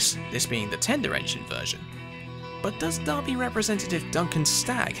 6, this being the tender engine version. But does Derby representative Duncan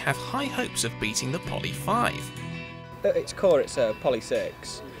Stagg have high hopes of beating the Poly 5? At its core, it's a Poly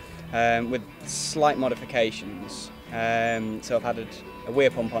 6 with slight modifications. So I've added a weir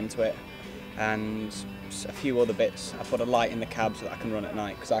pump onto it and a few other bits. I put a light in the cab so that I can run at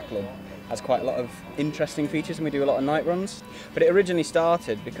night, because our club has quite a lot of interesting features and we do a lot of night runs. But it originally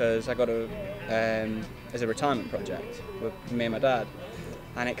started because I got as a retirement project with me and my dad,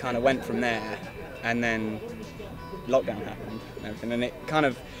 and it kind of went from there, and then lockdown happened and everything, and it kind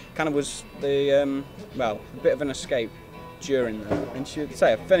of was the well, a bit of an escape during that. And she'd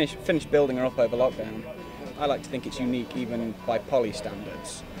say I finished building her up over lockdown. I like to think it's unique even by Poly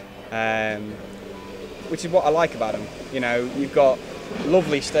standards, which is what I like about them. You know, you've got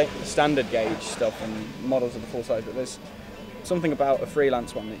lovely standard gauge stuff and models of the full size, but there's something about a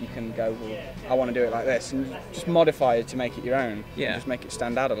freelance one that you can go, well, I want to do it like this, and just modify it to make it your own. Yeah. Just make it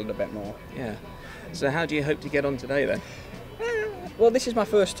stand out a little bit more. Yeah. So how do you hope to get on today then? Well, this is my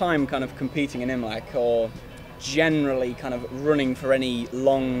first time kind of competing in IMLEC, or generally kind of running for any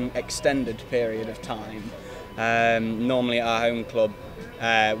long extended period of time. Normally at our home club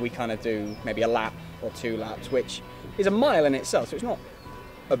we kind of do maybe a lap or 2 laps, which is a mile in itself, so it's not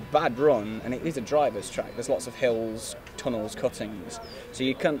a bad run, and it is a driver's track. There's lots of hills, tunnels, cuttings, so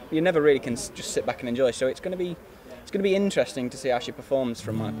you never really can just sit back and enjoy. So it's going to be interesting to see how she performs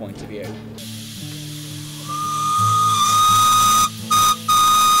from my point of view.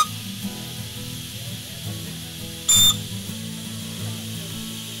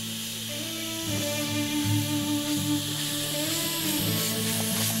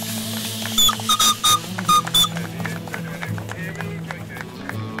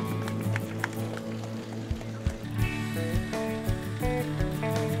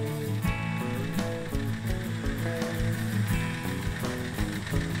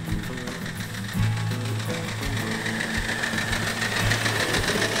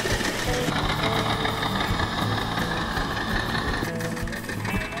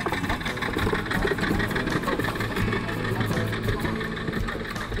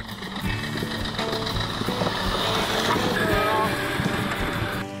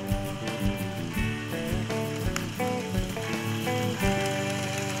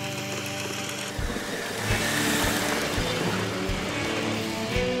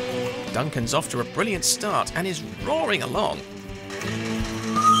 Duncan's off to a brilliant start and is roaring along.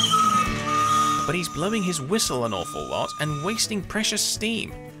 But he's blowing his whistle an awful lot and wasting precious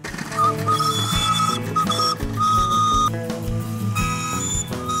steam.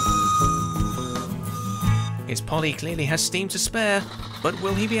 His Polly clearly has steam to spare, but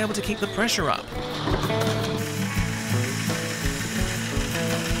will he be able to keep the pressure up?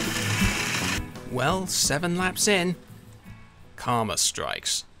 Well, 7 laps in, karma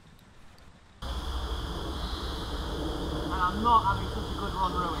strikes. I'm not having such a good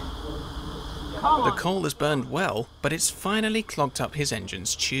run, Ruin. The coal has burned well, but it's finally clogged up his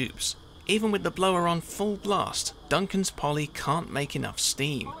engine's tubes. Even with the blower on full blast, Duncan's Polly can't make enough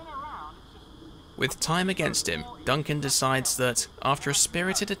steam. With time against him, Duncan decides that, after a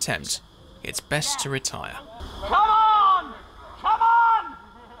spirited attempt, it's best to retire. Come on! Come on!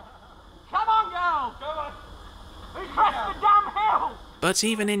 Come on, girls! Come on! We crest the damn hill! But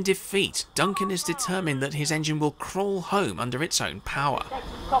even in defeat, Duncan is determined that his engine will crawl home under its own power.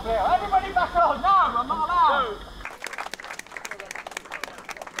 Stop here! Everybody back on! No, I'm not allowed!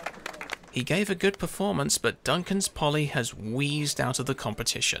 He gave a good performance, but Duncan's Polly has wheezed out of the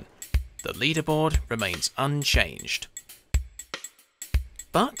competition. The leaderboard remains unchanged.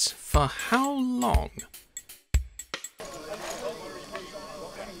 But for how long?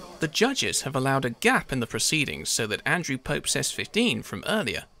 The judges have allowed a gap in the proceedings so that Andrew Pope's S15 from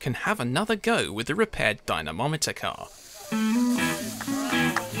earlier can have another go with the repaired dynamometer car.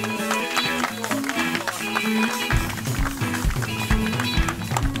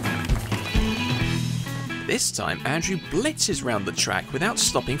 This time, Andrew blitzes round the track without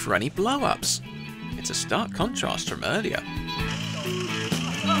stopping for any blow-ups. It's a stark contrast from earlier.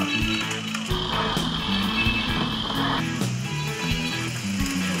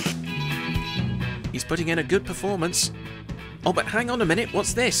 He's putting in a good performance. Oh, but hang on a minute,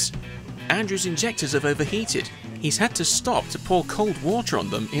 what's this? Andrew's injectors have overheated. He's had to stop to pour cold water on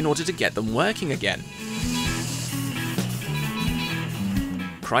them in order to get them working again.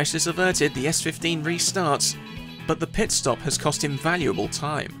 Crisis averted, the S15 restarts, but the pit stop has cost him valuable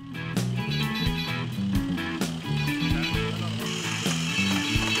time.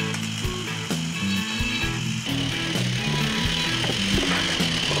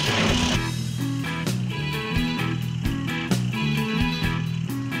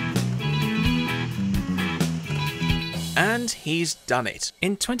 And he's done it.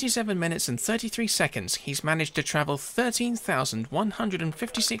 In 27 minutes and 33 seconds, he's managed to travel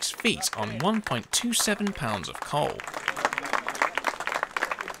 13,156 feet on 1.27 pounds of coal.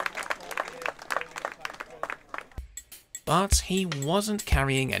 But he wasn't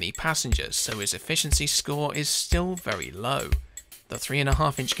carrying any passengers, so his efficiency score is still very low. The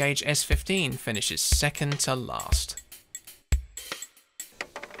 3.5-inch gauge S15 finishes second to last.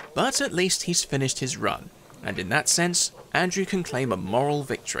 But at least he's finished his run. And in that sense, Andrew can claim a moral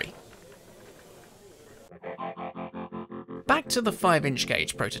victory. Back to the 5-inch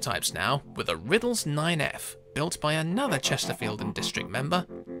gauge prototypes now, with a Riddles 9F, built by another Chesterfield and District member,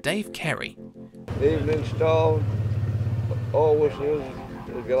 Dave Kerry. Evening Star, always was,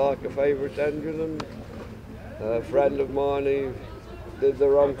 if you like, a favourite engine, and a friend of mine, he did the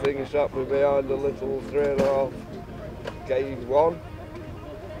wrong thing, he sat me behind a little 3.5 gauge one.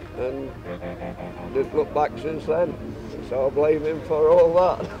 And didn't look back since then, so I blame him for all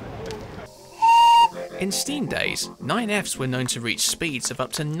that. In steam days, 9Fs were known to reach speeds of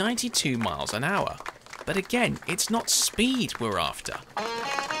up to 92 miles an hour. But again, it's not speed we're after.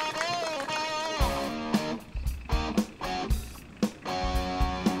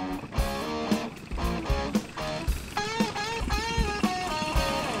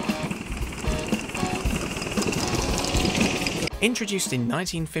 Introduced in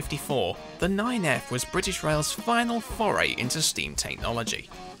 1954, the 9F was British Rail's final foray into steam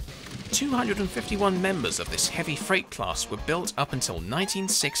technology. 251 members of this heavy freight class were built up until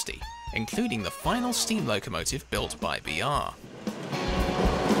 1960, including the final steam locomotive built by BR.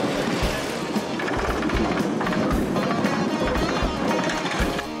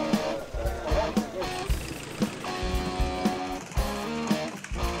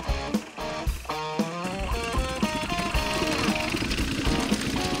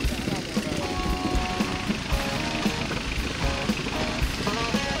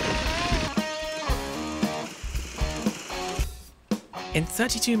 In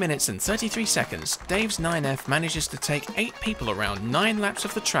 32 minutes and 33 seconds, Dave's 9F manages to take 8 people around 9 laps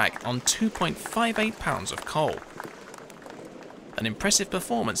of the track on 2.58 pounds of coal. An impressive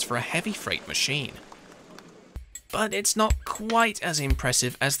performance for a heavy freight machine. But it's not quite as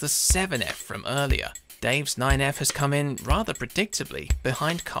impressive as the 7F from earlier. Dave's 9F has come in rather predictably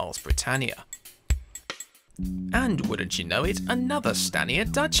behind Carl's Britannia. And wouldn't you know it, another Stanier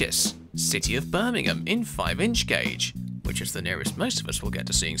Duchess, City of Birmingham in 5-inch gauge, which is the nearest most of us will get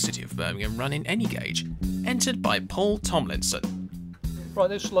to seeing City of Birmingham run in any gauge, entered by Paul Tomlinson. Right,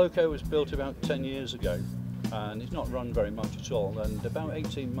 this loco was built about 10 years ago and it's not run very much at all, and about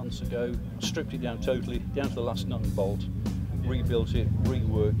 18 months ago stripped it down totally, down to the last nut and bolt, rebuilt it,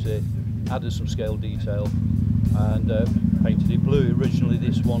 reworked it, added some scale detail and painted it blue. Originally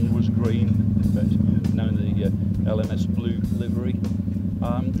this one was green, but now in the LMS blue livery.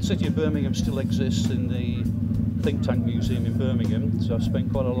 The City of Birmingham still exists in the Think Tank Museum in Birmingham, so I've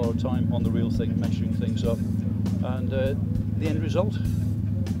spent quite a lot of time on the real thing, measuring things up, and the end result.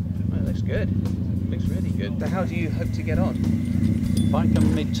 Well, it looks good. Looks really good. But how do you hope to get on? If I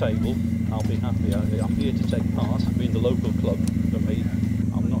come mid-table, I'll be happy. I'm here to take part. Being the local club for me,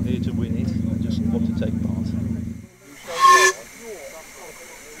 I'm not here to win it. I just want to take part.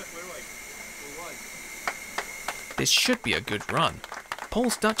 This should be a good run.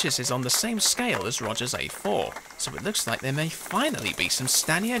 Paul's Duchess is on the same scale as Roger's A4, so it looks like there may finally be some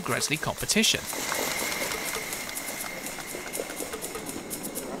Stanier Gresley competition.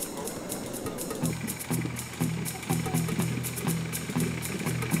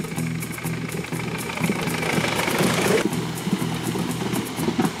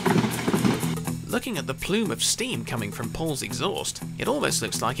 Looking at the plume of steam coming from Paul's exhaust, it almost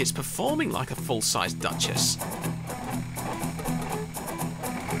looks like it's performing like a full-size Duchess.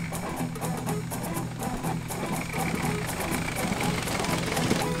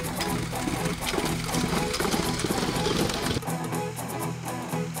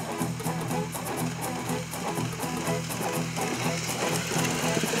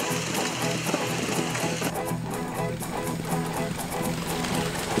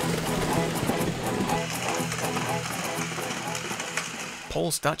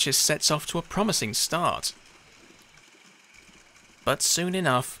 Paul's Duchess sets off to a promising start. But soon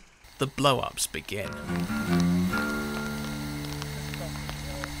enough, the blow-ups begin.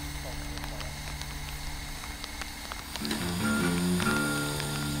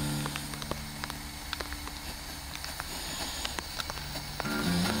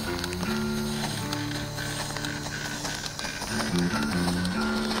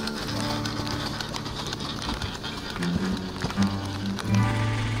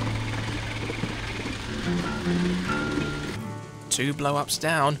 Two blow-ups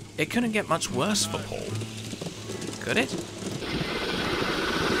down, it couldn't get much worse for Paul. Could it?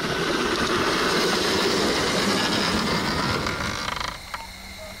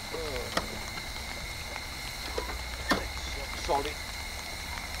 Sorry.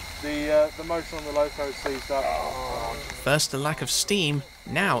 The motor on the loco seized up. First a lack of steam,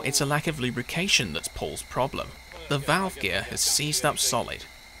 now it's a lack of lubrication that's Paul's problem. The valve gear has seized up solid.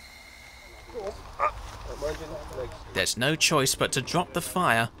 There's no choice but to drop the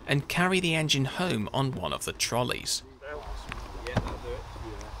fire and carry the engine home on one of the trolleys.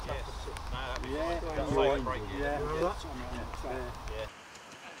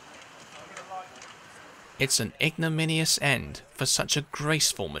 It's an ignominious end for such a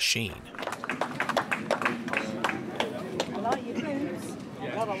graceful machine.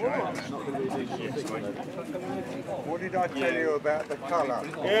 What did I tell you about the colour?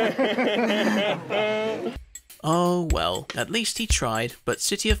 Oh well, at least he tried, but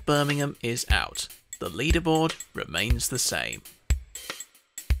City of Birmingham is out. The leaderboard remains the same.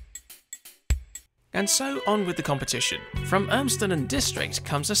 And so on with the competition. From Urmston and District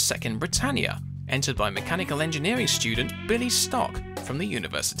comes a second Britannia, entered by mechanical engineering student Billy Stock from the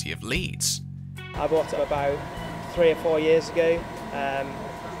University of Leeds. I bought it about 3 or 4 years ago,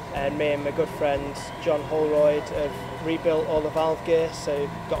 and me and my good friend John Holroyd have rebuilt all the valve gear, so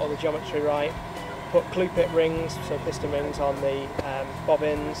got all the geometry right, put clue pit rings, so piston rings on the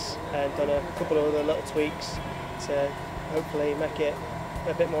bobbins, and done a couple of other little tweaks to hopefully make it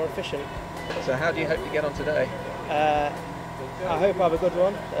a bit more efficient. So how do you hope to get on today? I hope I have a good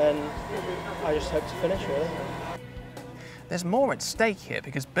one, and I just hope to finish really. There's more at stake here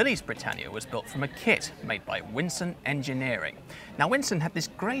because Billy's Britannia was built from a kit made by Winson Engineering. Now Winson had this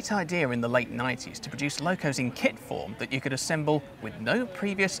great idea in the late 90s to produce locos in kit form that you could assemble with no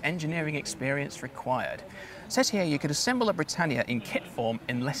previous engineering experience required. It says here you could assemble a Britannia in kit form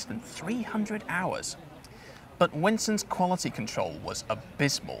in less than 300 hours. But Winson's quality control was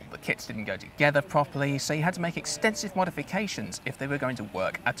abysmal. The kits didn't go together properly, so you had to make extensive modifications if they were going to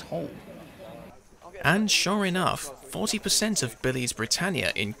work at all. And sure enough, 40% of Billy's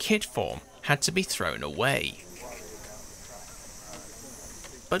Britannia in kit form had to be thrown away.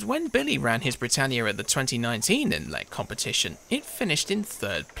 But when Billy ran his Britannia at the 2019 IMLEC competition, it finished in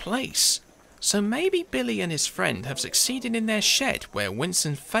 3rd place. So maybe Billy and his friend have succeeded in their shed where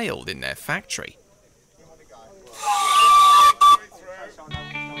Winston failed in their factory.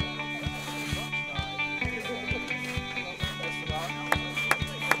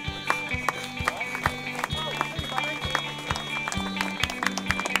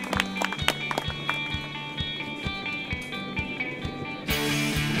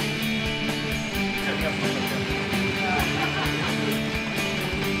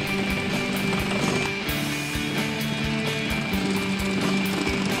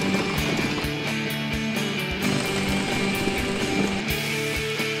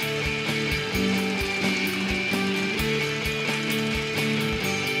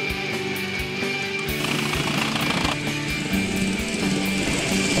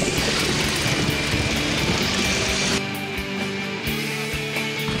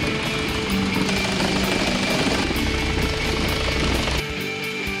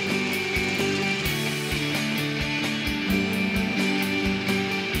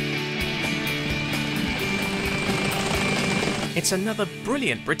 It's another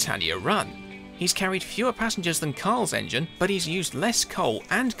brilliant Britannia run. He's carried fewer passengers than Carl's engine, but he's used less coal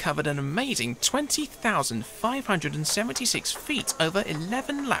and covered an amazing 20,576 feet over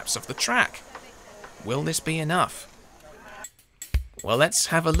 11 laps of the track. Will this be enough? Well, let's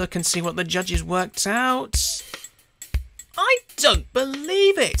have a look and see what the judges worked out. I don't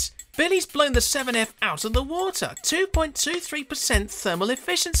believe it! Billy's blown the 7F out of the water, 2.23% thermal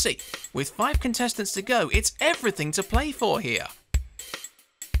efficiency. With 5 contestants to go, it's everything to play for here.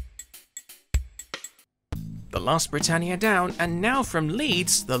 The last Britannia down, and now from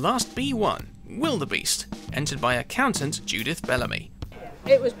Leeds, the last B1, Wildebeest, entered by accountant Judith Bellamy.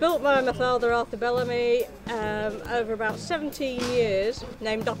 It was built by my father, Arthur Bellamy, over about 17 years,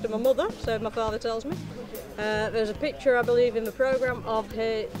 named after my mother, so my father tells me. There's a picture, I believe, in the programme of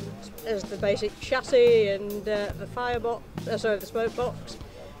it as the basic chassis and the the smoke box,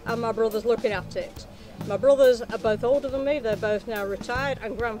 and my brother's looking at it. My brothers are both older than me, they're both now retired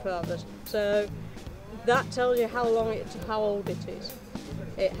and grandfathers, so that tells you how old it is.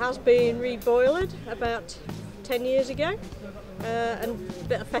 It has been reboiled about 10 years ago, and a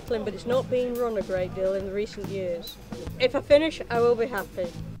bit of fettling, but it's not been run a great deal in the recent years. If I finish, I will be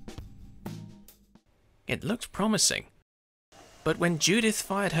happy. It looked promising. But when Judith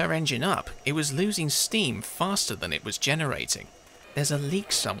fired her engine up, it was losing steam faster than it was generating. There's a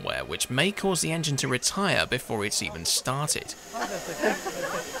leak somewhere which may cause the engine to retire before it's even started. There's a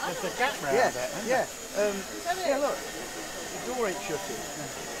gap round there. Yeah. Yeah, look. The door ain't shutting.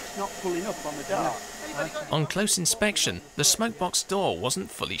 It's not pulling up on the dart. On close inspection, the smokebox door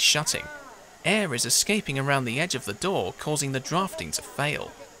wasn't fully shutting. Air is escaping around the edge of the door, causing the drafting to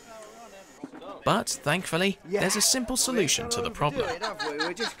fail. But, thankfully, there's a simple solution to the problem.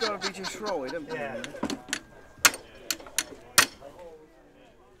 We've just got to be just right, haven't we? Yeah.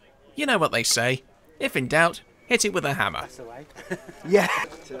 You know what they say, if in doubt, hit it with a hammer. Yeah.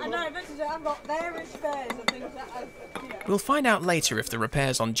 I know, but I've got various spares and things that I've, We'll find out later if the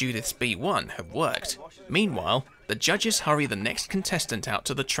repairs on Judith's B1 have worked. Meanwhile, the judges hurry the next contestant out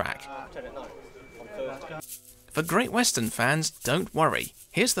to the track. For Great Western fans, don't worry.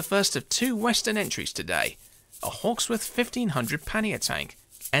 Here's the first of 2 Western entries today. A Hawksworth 1500 pannier tank,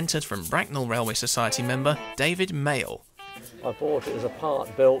 entered from Bracknell Railway Society member David Mayle. I bought it as a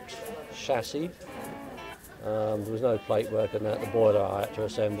part-built chassis. There was no plate work on that, the boiler I had to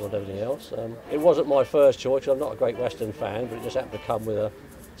assemble and everything else. It wasn't my first choice, I'm not a Great Western fan, but it just happened to come with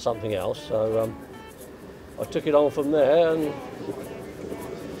something else. So I took it on from there and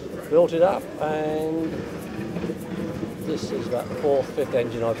built it up, and this is about the 4th, 5th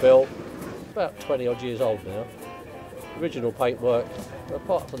engine I built. About 20 odd years old now. Original paintwork,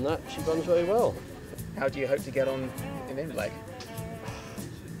 apart from that, she runs very well. How do you hope to get on in IMLEC?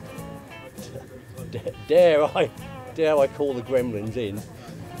 Dare I call the gremlins in?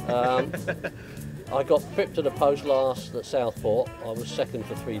 I got pipped to the post last at Southport. I was second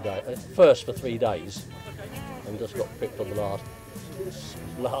for 3 days, first for 3 days, and just got pipped on the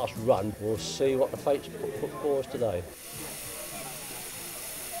last run. We'll see what the fates put for us today.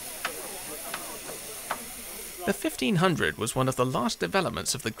 The 1500 was one of the last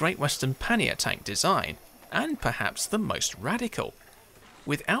developments of the Great Western pannier tank design, and perhaps the most radical.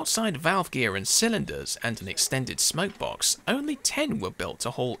 With outside valve gear and cylinders and an extended smoke box, only 10 were built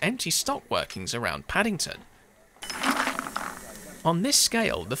to haul empty stock workings around Paddington. On this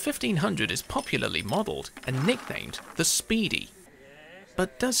scale, the 1500 is popularly modelled and nicknamed the Speedy.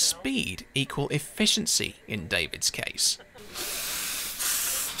 But does speed equal efficiency in David's case?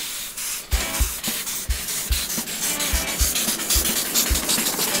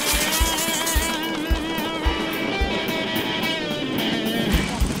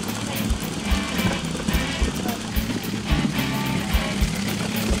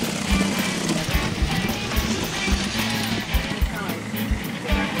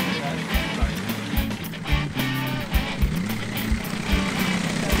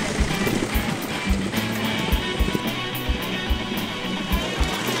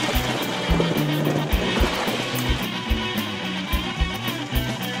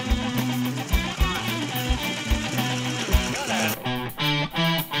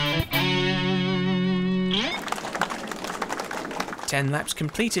 10 laps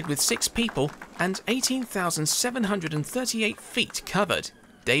completed with 6 people and 18,738 feet covered.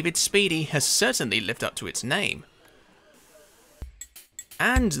 David Speedy has certainly lived up to its name.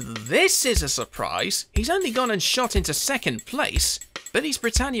 And this is a surprise. He's only gone and shot into 2nd place. Billy's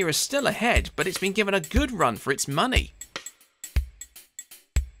Britannia is still ahead, but it's been given a good run for its money.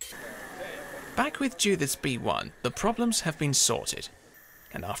 Back with Judith's B1, the problems have been sorted.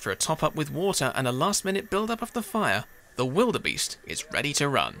 And after a top-up with water and a last-minute build-up of the fire, the wildebeest is ready to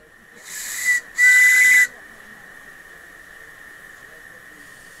run.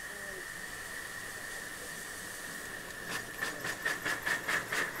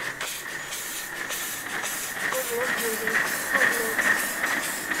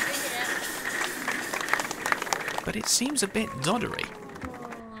 But it seems a bit doddery.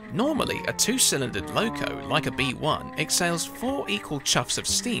 Normally, a 2-cylindered loco, like a B1, exhales 4 equal chuffs of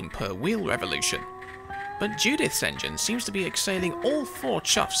steam per wheel revolution. But Judith's engine seems to be exhaling all 4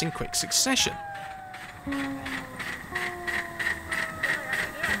 chuffs in quick succession.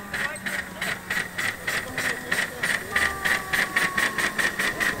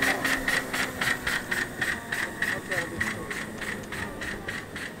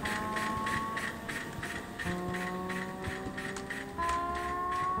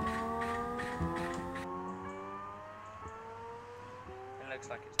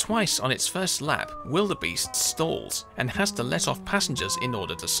 Twice on its first lap, wildebeest stalls and has to let off passengers in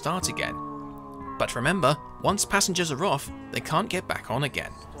order to start again. But remember, once passengers are off, they can't get back on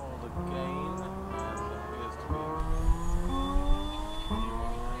again.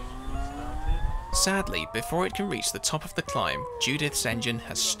 Sadly, before it can reach the top of the climb, Judith's engine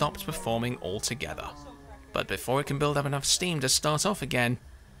has stopped performing altogether. But before it can build up enough steam to start off again,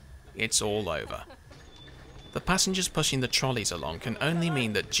 it's all over. The passengers pushing the trolleys along can only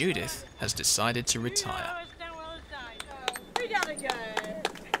mean that Judith has decided to retire. We gotta go.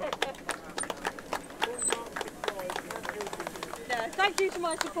 No, thank you to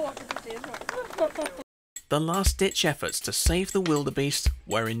my supporters. The last-ditch efforts to save the wildebeest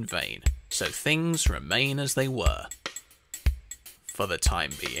were in vain, so things remain as they were. For the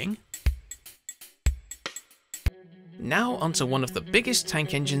time being. Now onto one of the biggest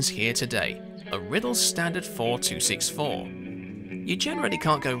tank engines here today, a Riddle Standard 4264. You generally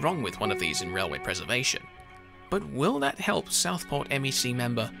can't go wrong with one of these in railway preservation. But will that help Southport MEC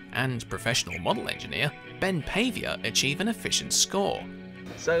member and professional model engineer Ben Pavia achieve an efficient score?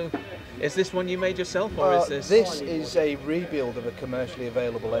 So, is this one you made yourself, or is this? This is a rebuild of a commercially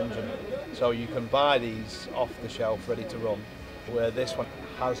available engine. So you can buy these off the shelf ready to run, where this one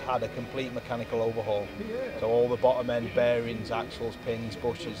has had a complete mechanical overhaul. So all the bottom end bearings, axles, pins,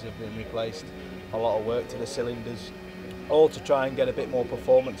 bushes have been replaced. A lot of work to the cylinders, all to try and get a bit more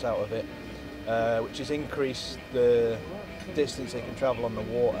performance out of it, which has increased the distance they can travel on the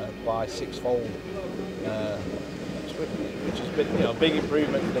water by 6-fold, which has been, a big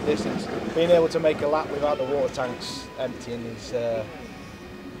improvement for the distance. Being able to make a lap without the water tanks emptying is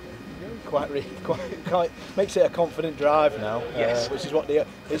quite makes it a confident drive now. Yes. Which is what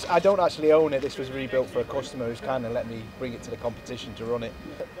I don't actually own it. This was rebuilt for a customer who's kind of let me bring it to the competition to run it.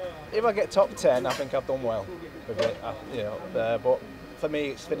 If I get top 10, I think I've done well with it. But for me,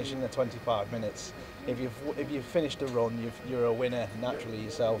 it's finishing the 25 minutes. If you've finished a run, you're a winner naturally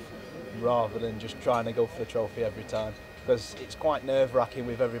yourself, rather than just trying to go for the trophy every time. Because it's quite nerve-wracking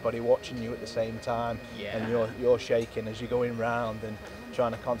with everybody watching you at the same time, and you're shaking as you're going round and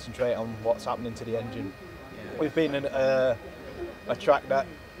trying to concentrate on what's happening to the engine. Yeah. We've been in a track that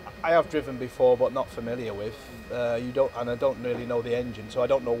I have driven before but not familiar with. I don't really know the engine, so I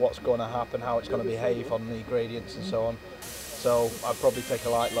don't know what's going to happen, how it's going to behave on the gradients and so on. So I'd probably take a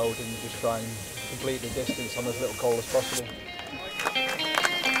light load and just try and complete the distance on as little coal as possible.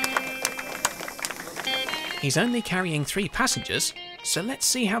 He's only carrying 3 passengers, so let's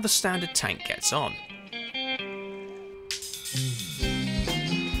see how the standard tank gets on.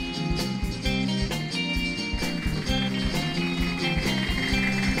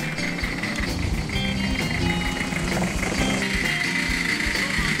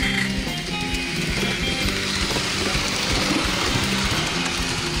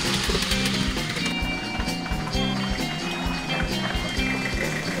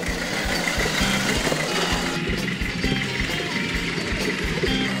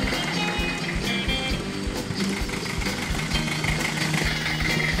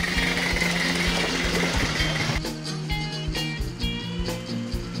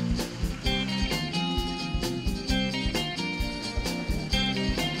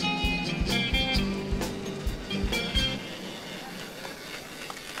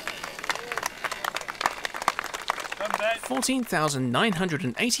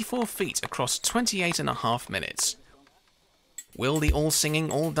 14,984 feet across 28.5 minutes. Will the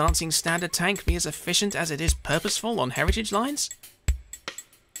all-singing, all-dancing standard tank be as efficient as it is purposeful on heritage lines?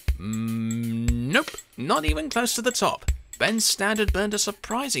 Nope, not even close to the top. Ben's standard burned a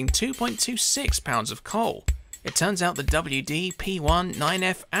surprising 2.26 pounds of coal. It turns out the WD, P1,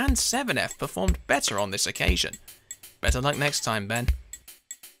 9F and 7F performed better on this occasion. Better luck next time, Ben.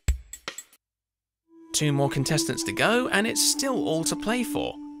 2 more contestants to go and it's still all to play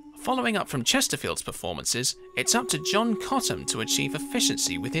for. Following up from Chesterfield's performances, it's up to John Cottam to achieve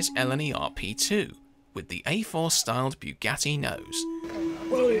efficiency with his L&E RP2, with the A4 styled Bugatti nose.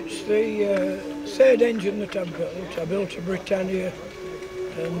 Well, it's the third engine that I built. I built a Britannia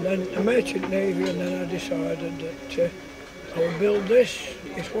and then a Merchant Navy, and then I decided that I would build this.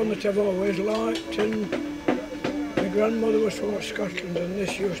 It's one that I've always liked, and my grandmother was from Scotland and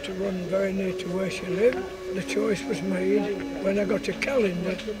this used to run very near to where she lived. The choice was made when I got a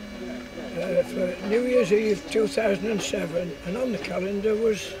calendar for New Year's Eve 2007, and on the calendar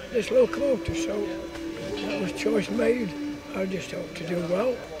was this locomotive, so that was choice made. I just hope to do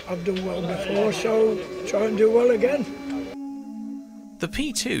well. I've done well before, so try and do well again. The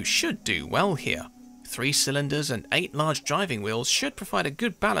P2 should do well here. 3 cylinders and 8 large driving wheels should provide a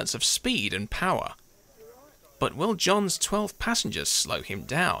good balance of speed and power. But will John's 12 passengers slow him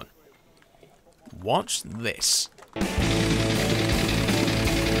down? Watch this.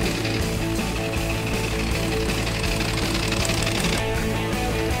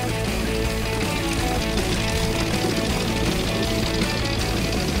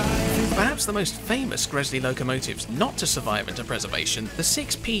 Perhaps the most famous Gresley locomotives not to survive into preservation, the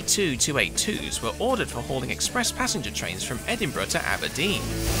 6 P2 282s were ordered for hauling express passenger trains from Edinburgh to Aberdeen.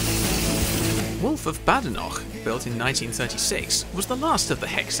 Wolf of Badenoch, built in 1936, was the last of the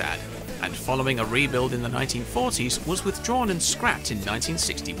Hexad, and following a rebuild in the 1940s was withdrawn and scrapped in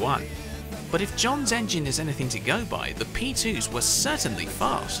 1961. But if John's engine is anything to go by, the P2s were certainly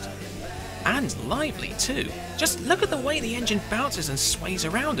fast. And lively too. Just look at the way the engine bounces and sways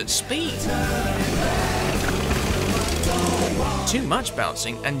around at speed. Too much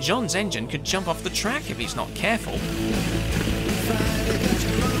bouncing and John's engine could jump off the track if he's not careful.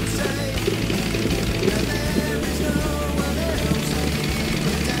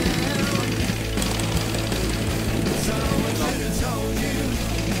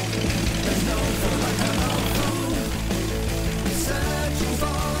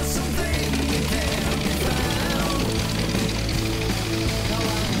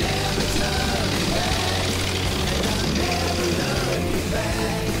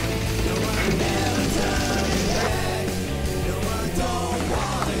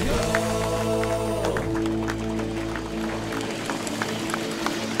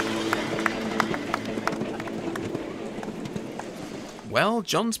 Well,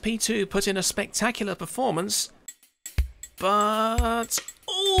 John's P2 put in a spectacular performance, but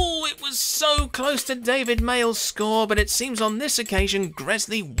oh, it was so close to David Mayall's score, but it seems on this occasion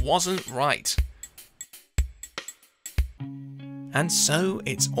Gresley wasn't right. And so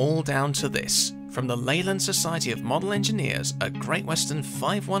it's all down to this. From the Leyland Society of Model Engineers, a Great Western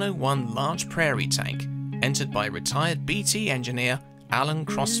 5101 large prairie tank, entered by retired BT engineer Alan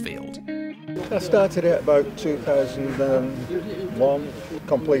Crossfield. I started it about 2001,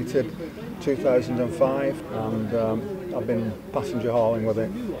 completed 2005, and I've been passenger hauling with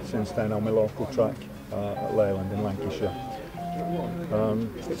it since then on my local track at Leyland in Lancashire.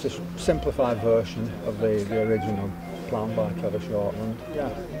 It's a simplified version of the original plan by Trevor Shortland.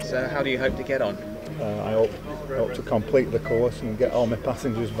 Yeah. So how do you hope to get on? I hope to complete the course and get all my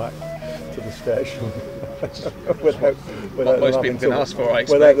passengers back to the station without most people can ask for, I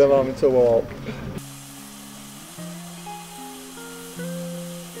expect. Without them having to walk.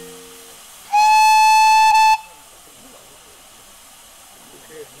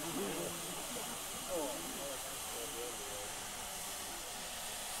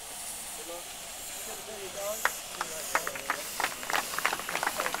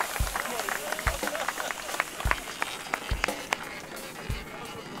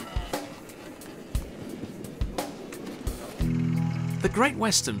 The Great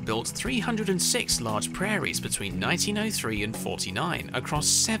Western built 306 large prairies between 1903 and 49 across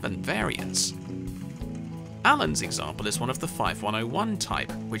 7 variants. Alan's example is one of the 5101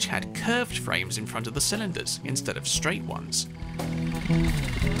 type, which had curved frames in front of the cylinders instead of straight ones.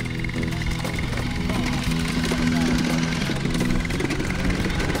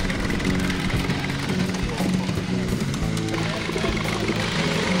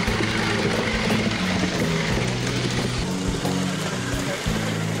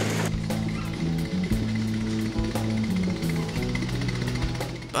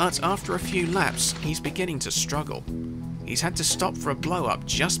 But after a few laps, he's beginning to struggle. He's had to stop for a blow-up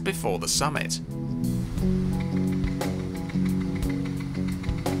just before the summit.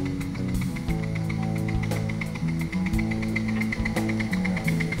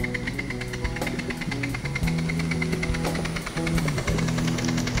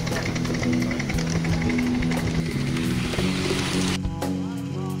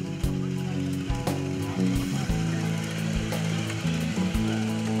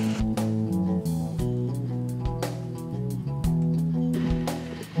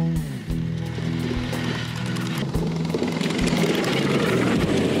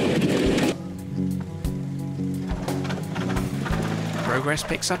 Progress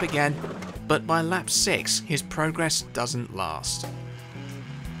picks up again, but by lap 6, his progress doesn't last.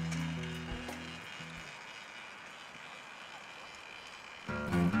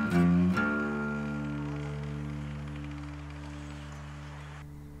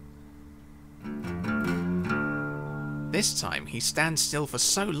 This time, he stands still for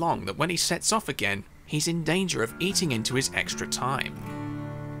so long that when he sets off again, he's in danger of eating into his extra time.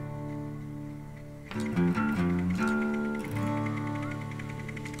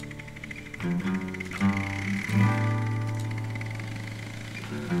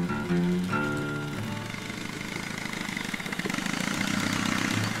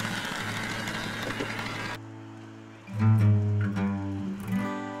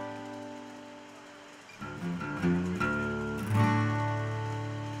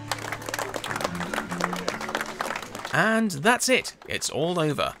 And that's it, it's all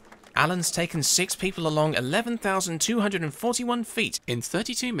over. Alan's taken 6 people along 11,241 feet in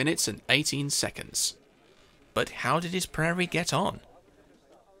 32 minutes and 18 seconds. But how did his prairie get on?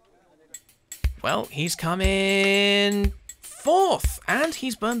 Well, he's come in 4th, and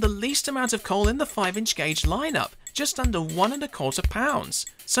he's burned the least amount of coal in the 5-inch gauge lineup, just under 1¼ pounds.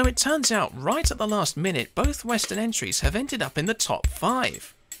 So it turns out right at the last minute, both Western entries have ended up in the top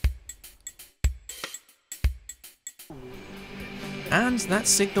 5. And that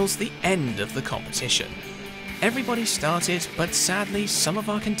signals the end of the competition. Everybody started, but sadly some of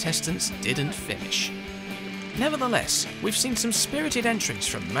our contestants didn't finish. Nevertheless, we've seen some spirited entries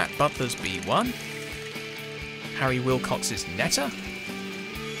from Matt Butler's B1, Harry Wilcox's Netta,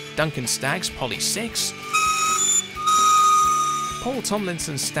 Duncan Stagg's Polly 6, Paul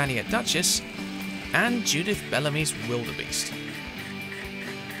Tomlinson's Stania Duchess, and Judith Bellamy's Wildebeest.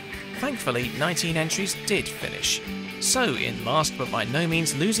 Thankfully, 19 entries did finish. So, in last but by no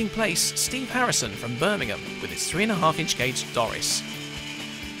means losing place, Steve Harrison from Birmingham with his 3.5-inch gauge Doris.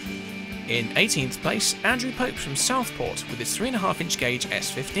 In 18th place, Andrew Pope from Southport with his 3.5-inch gauge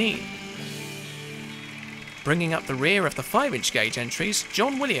S15. Bringing up the rear of the 5-inch gauge entries,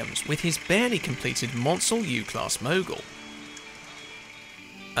 John Williams with his barely completed Monsell U-Class Mogul.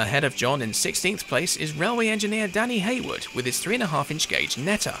 Ahead of John in 16th place is railway engineer Danny Haywood with his 3.5-inch gauge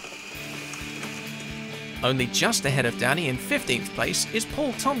Netta. Only just ahead of Danny in 15th place is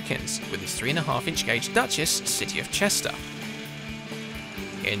Paul Tompkins with his 3.5-inch gauge Duchess City of Chester.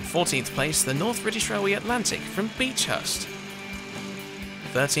 In 14th place, the North British Railway Atlantic from Beechhurst.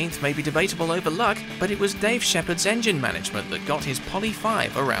 13th may be debatable over luck, but it was Dave Shepherd's engine management that got his Polly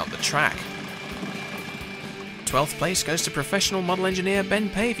 5 around the track. 12th place goes to professional model engineer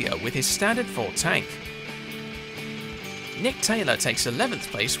Ben Pavia with his Standard 4 tank. Nick Taylor takes 11th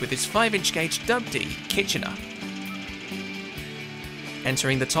place with his 5-inch gauge Dub D Kitchener.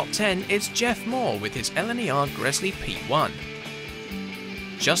 Entering the top 10 is Jeff Moore with his LNER Gresley P1.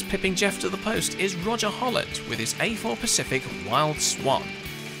 Just pipping Jeff to the post is Roger Holland with his A4 Pacific Wild Swan.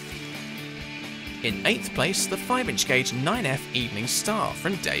 In 8th place, the 5-inch gauge 9F Evening Star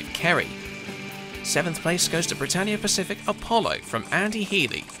from Dave Kerry. 7th place goes to Britannia Pacific Apollo from Andy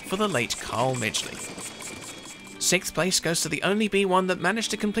Healy for the late Carl Midgley. 6th place goes to the only B1 that managed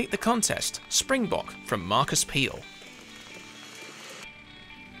to complete the contest, Springbok from Marcus Peel.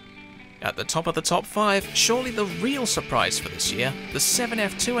 At the top of the top 5, surely the real surprise for this year, the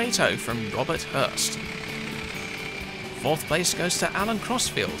 7F280 from Robert Hurst. 4th place goes to Alan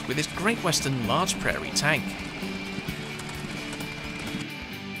Crossfield with his Great Western Large Prairie tank.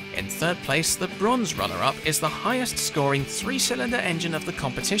 In 3rd place, the bronze runner-up is the highest scoring 3-cylinder engine of the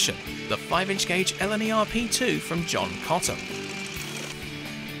competition, the 5-inch gauge LNER P2 from John Cottam.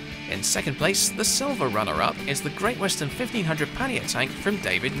 In 2nd place, the silver runner-up is the Great Western 1500 pannier tank from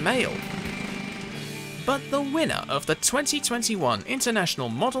David Mayle. But the winner of the 2021 International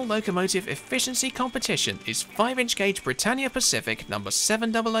Model Locomotive Efficiency Competition is 5-inch gauge Britannia Pacific number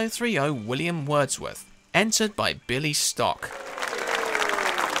 70030 William Wordsworth, entered by Billy Stock.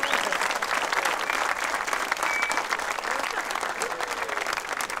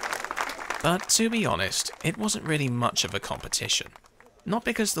 But to be honest, it wasn't really much of a competition. Not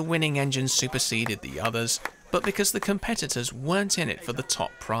because the winning engine superseded the others, but because the competitors weren't in it for the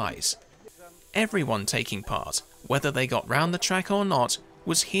top prize. Everyone taking part, whether they got round the track or not,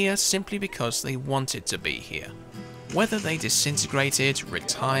 was here simply because they wanted to be here. Whether they disintegrated,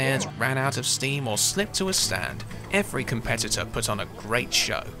 retired, ran out of steam or slipped to a stand, every competitor put on a great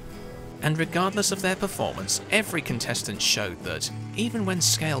show. And regardless of their performance, every contestant showed that, even when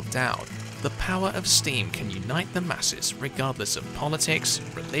scaled down, the power of steam can unite the masses regardless of politics,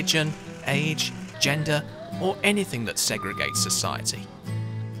 religion, age, gender, or anything that segregates society.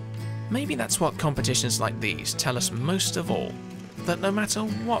 Maybe that's what competitions like these tell us most of all, that no matter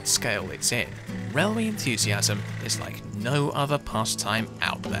what scale it's in, railway enthusiasm is like no other pastime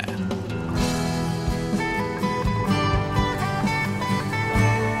out there.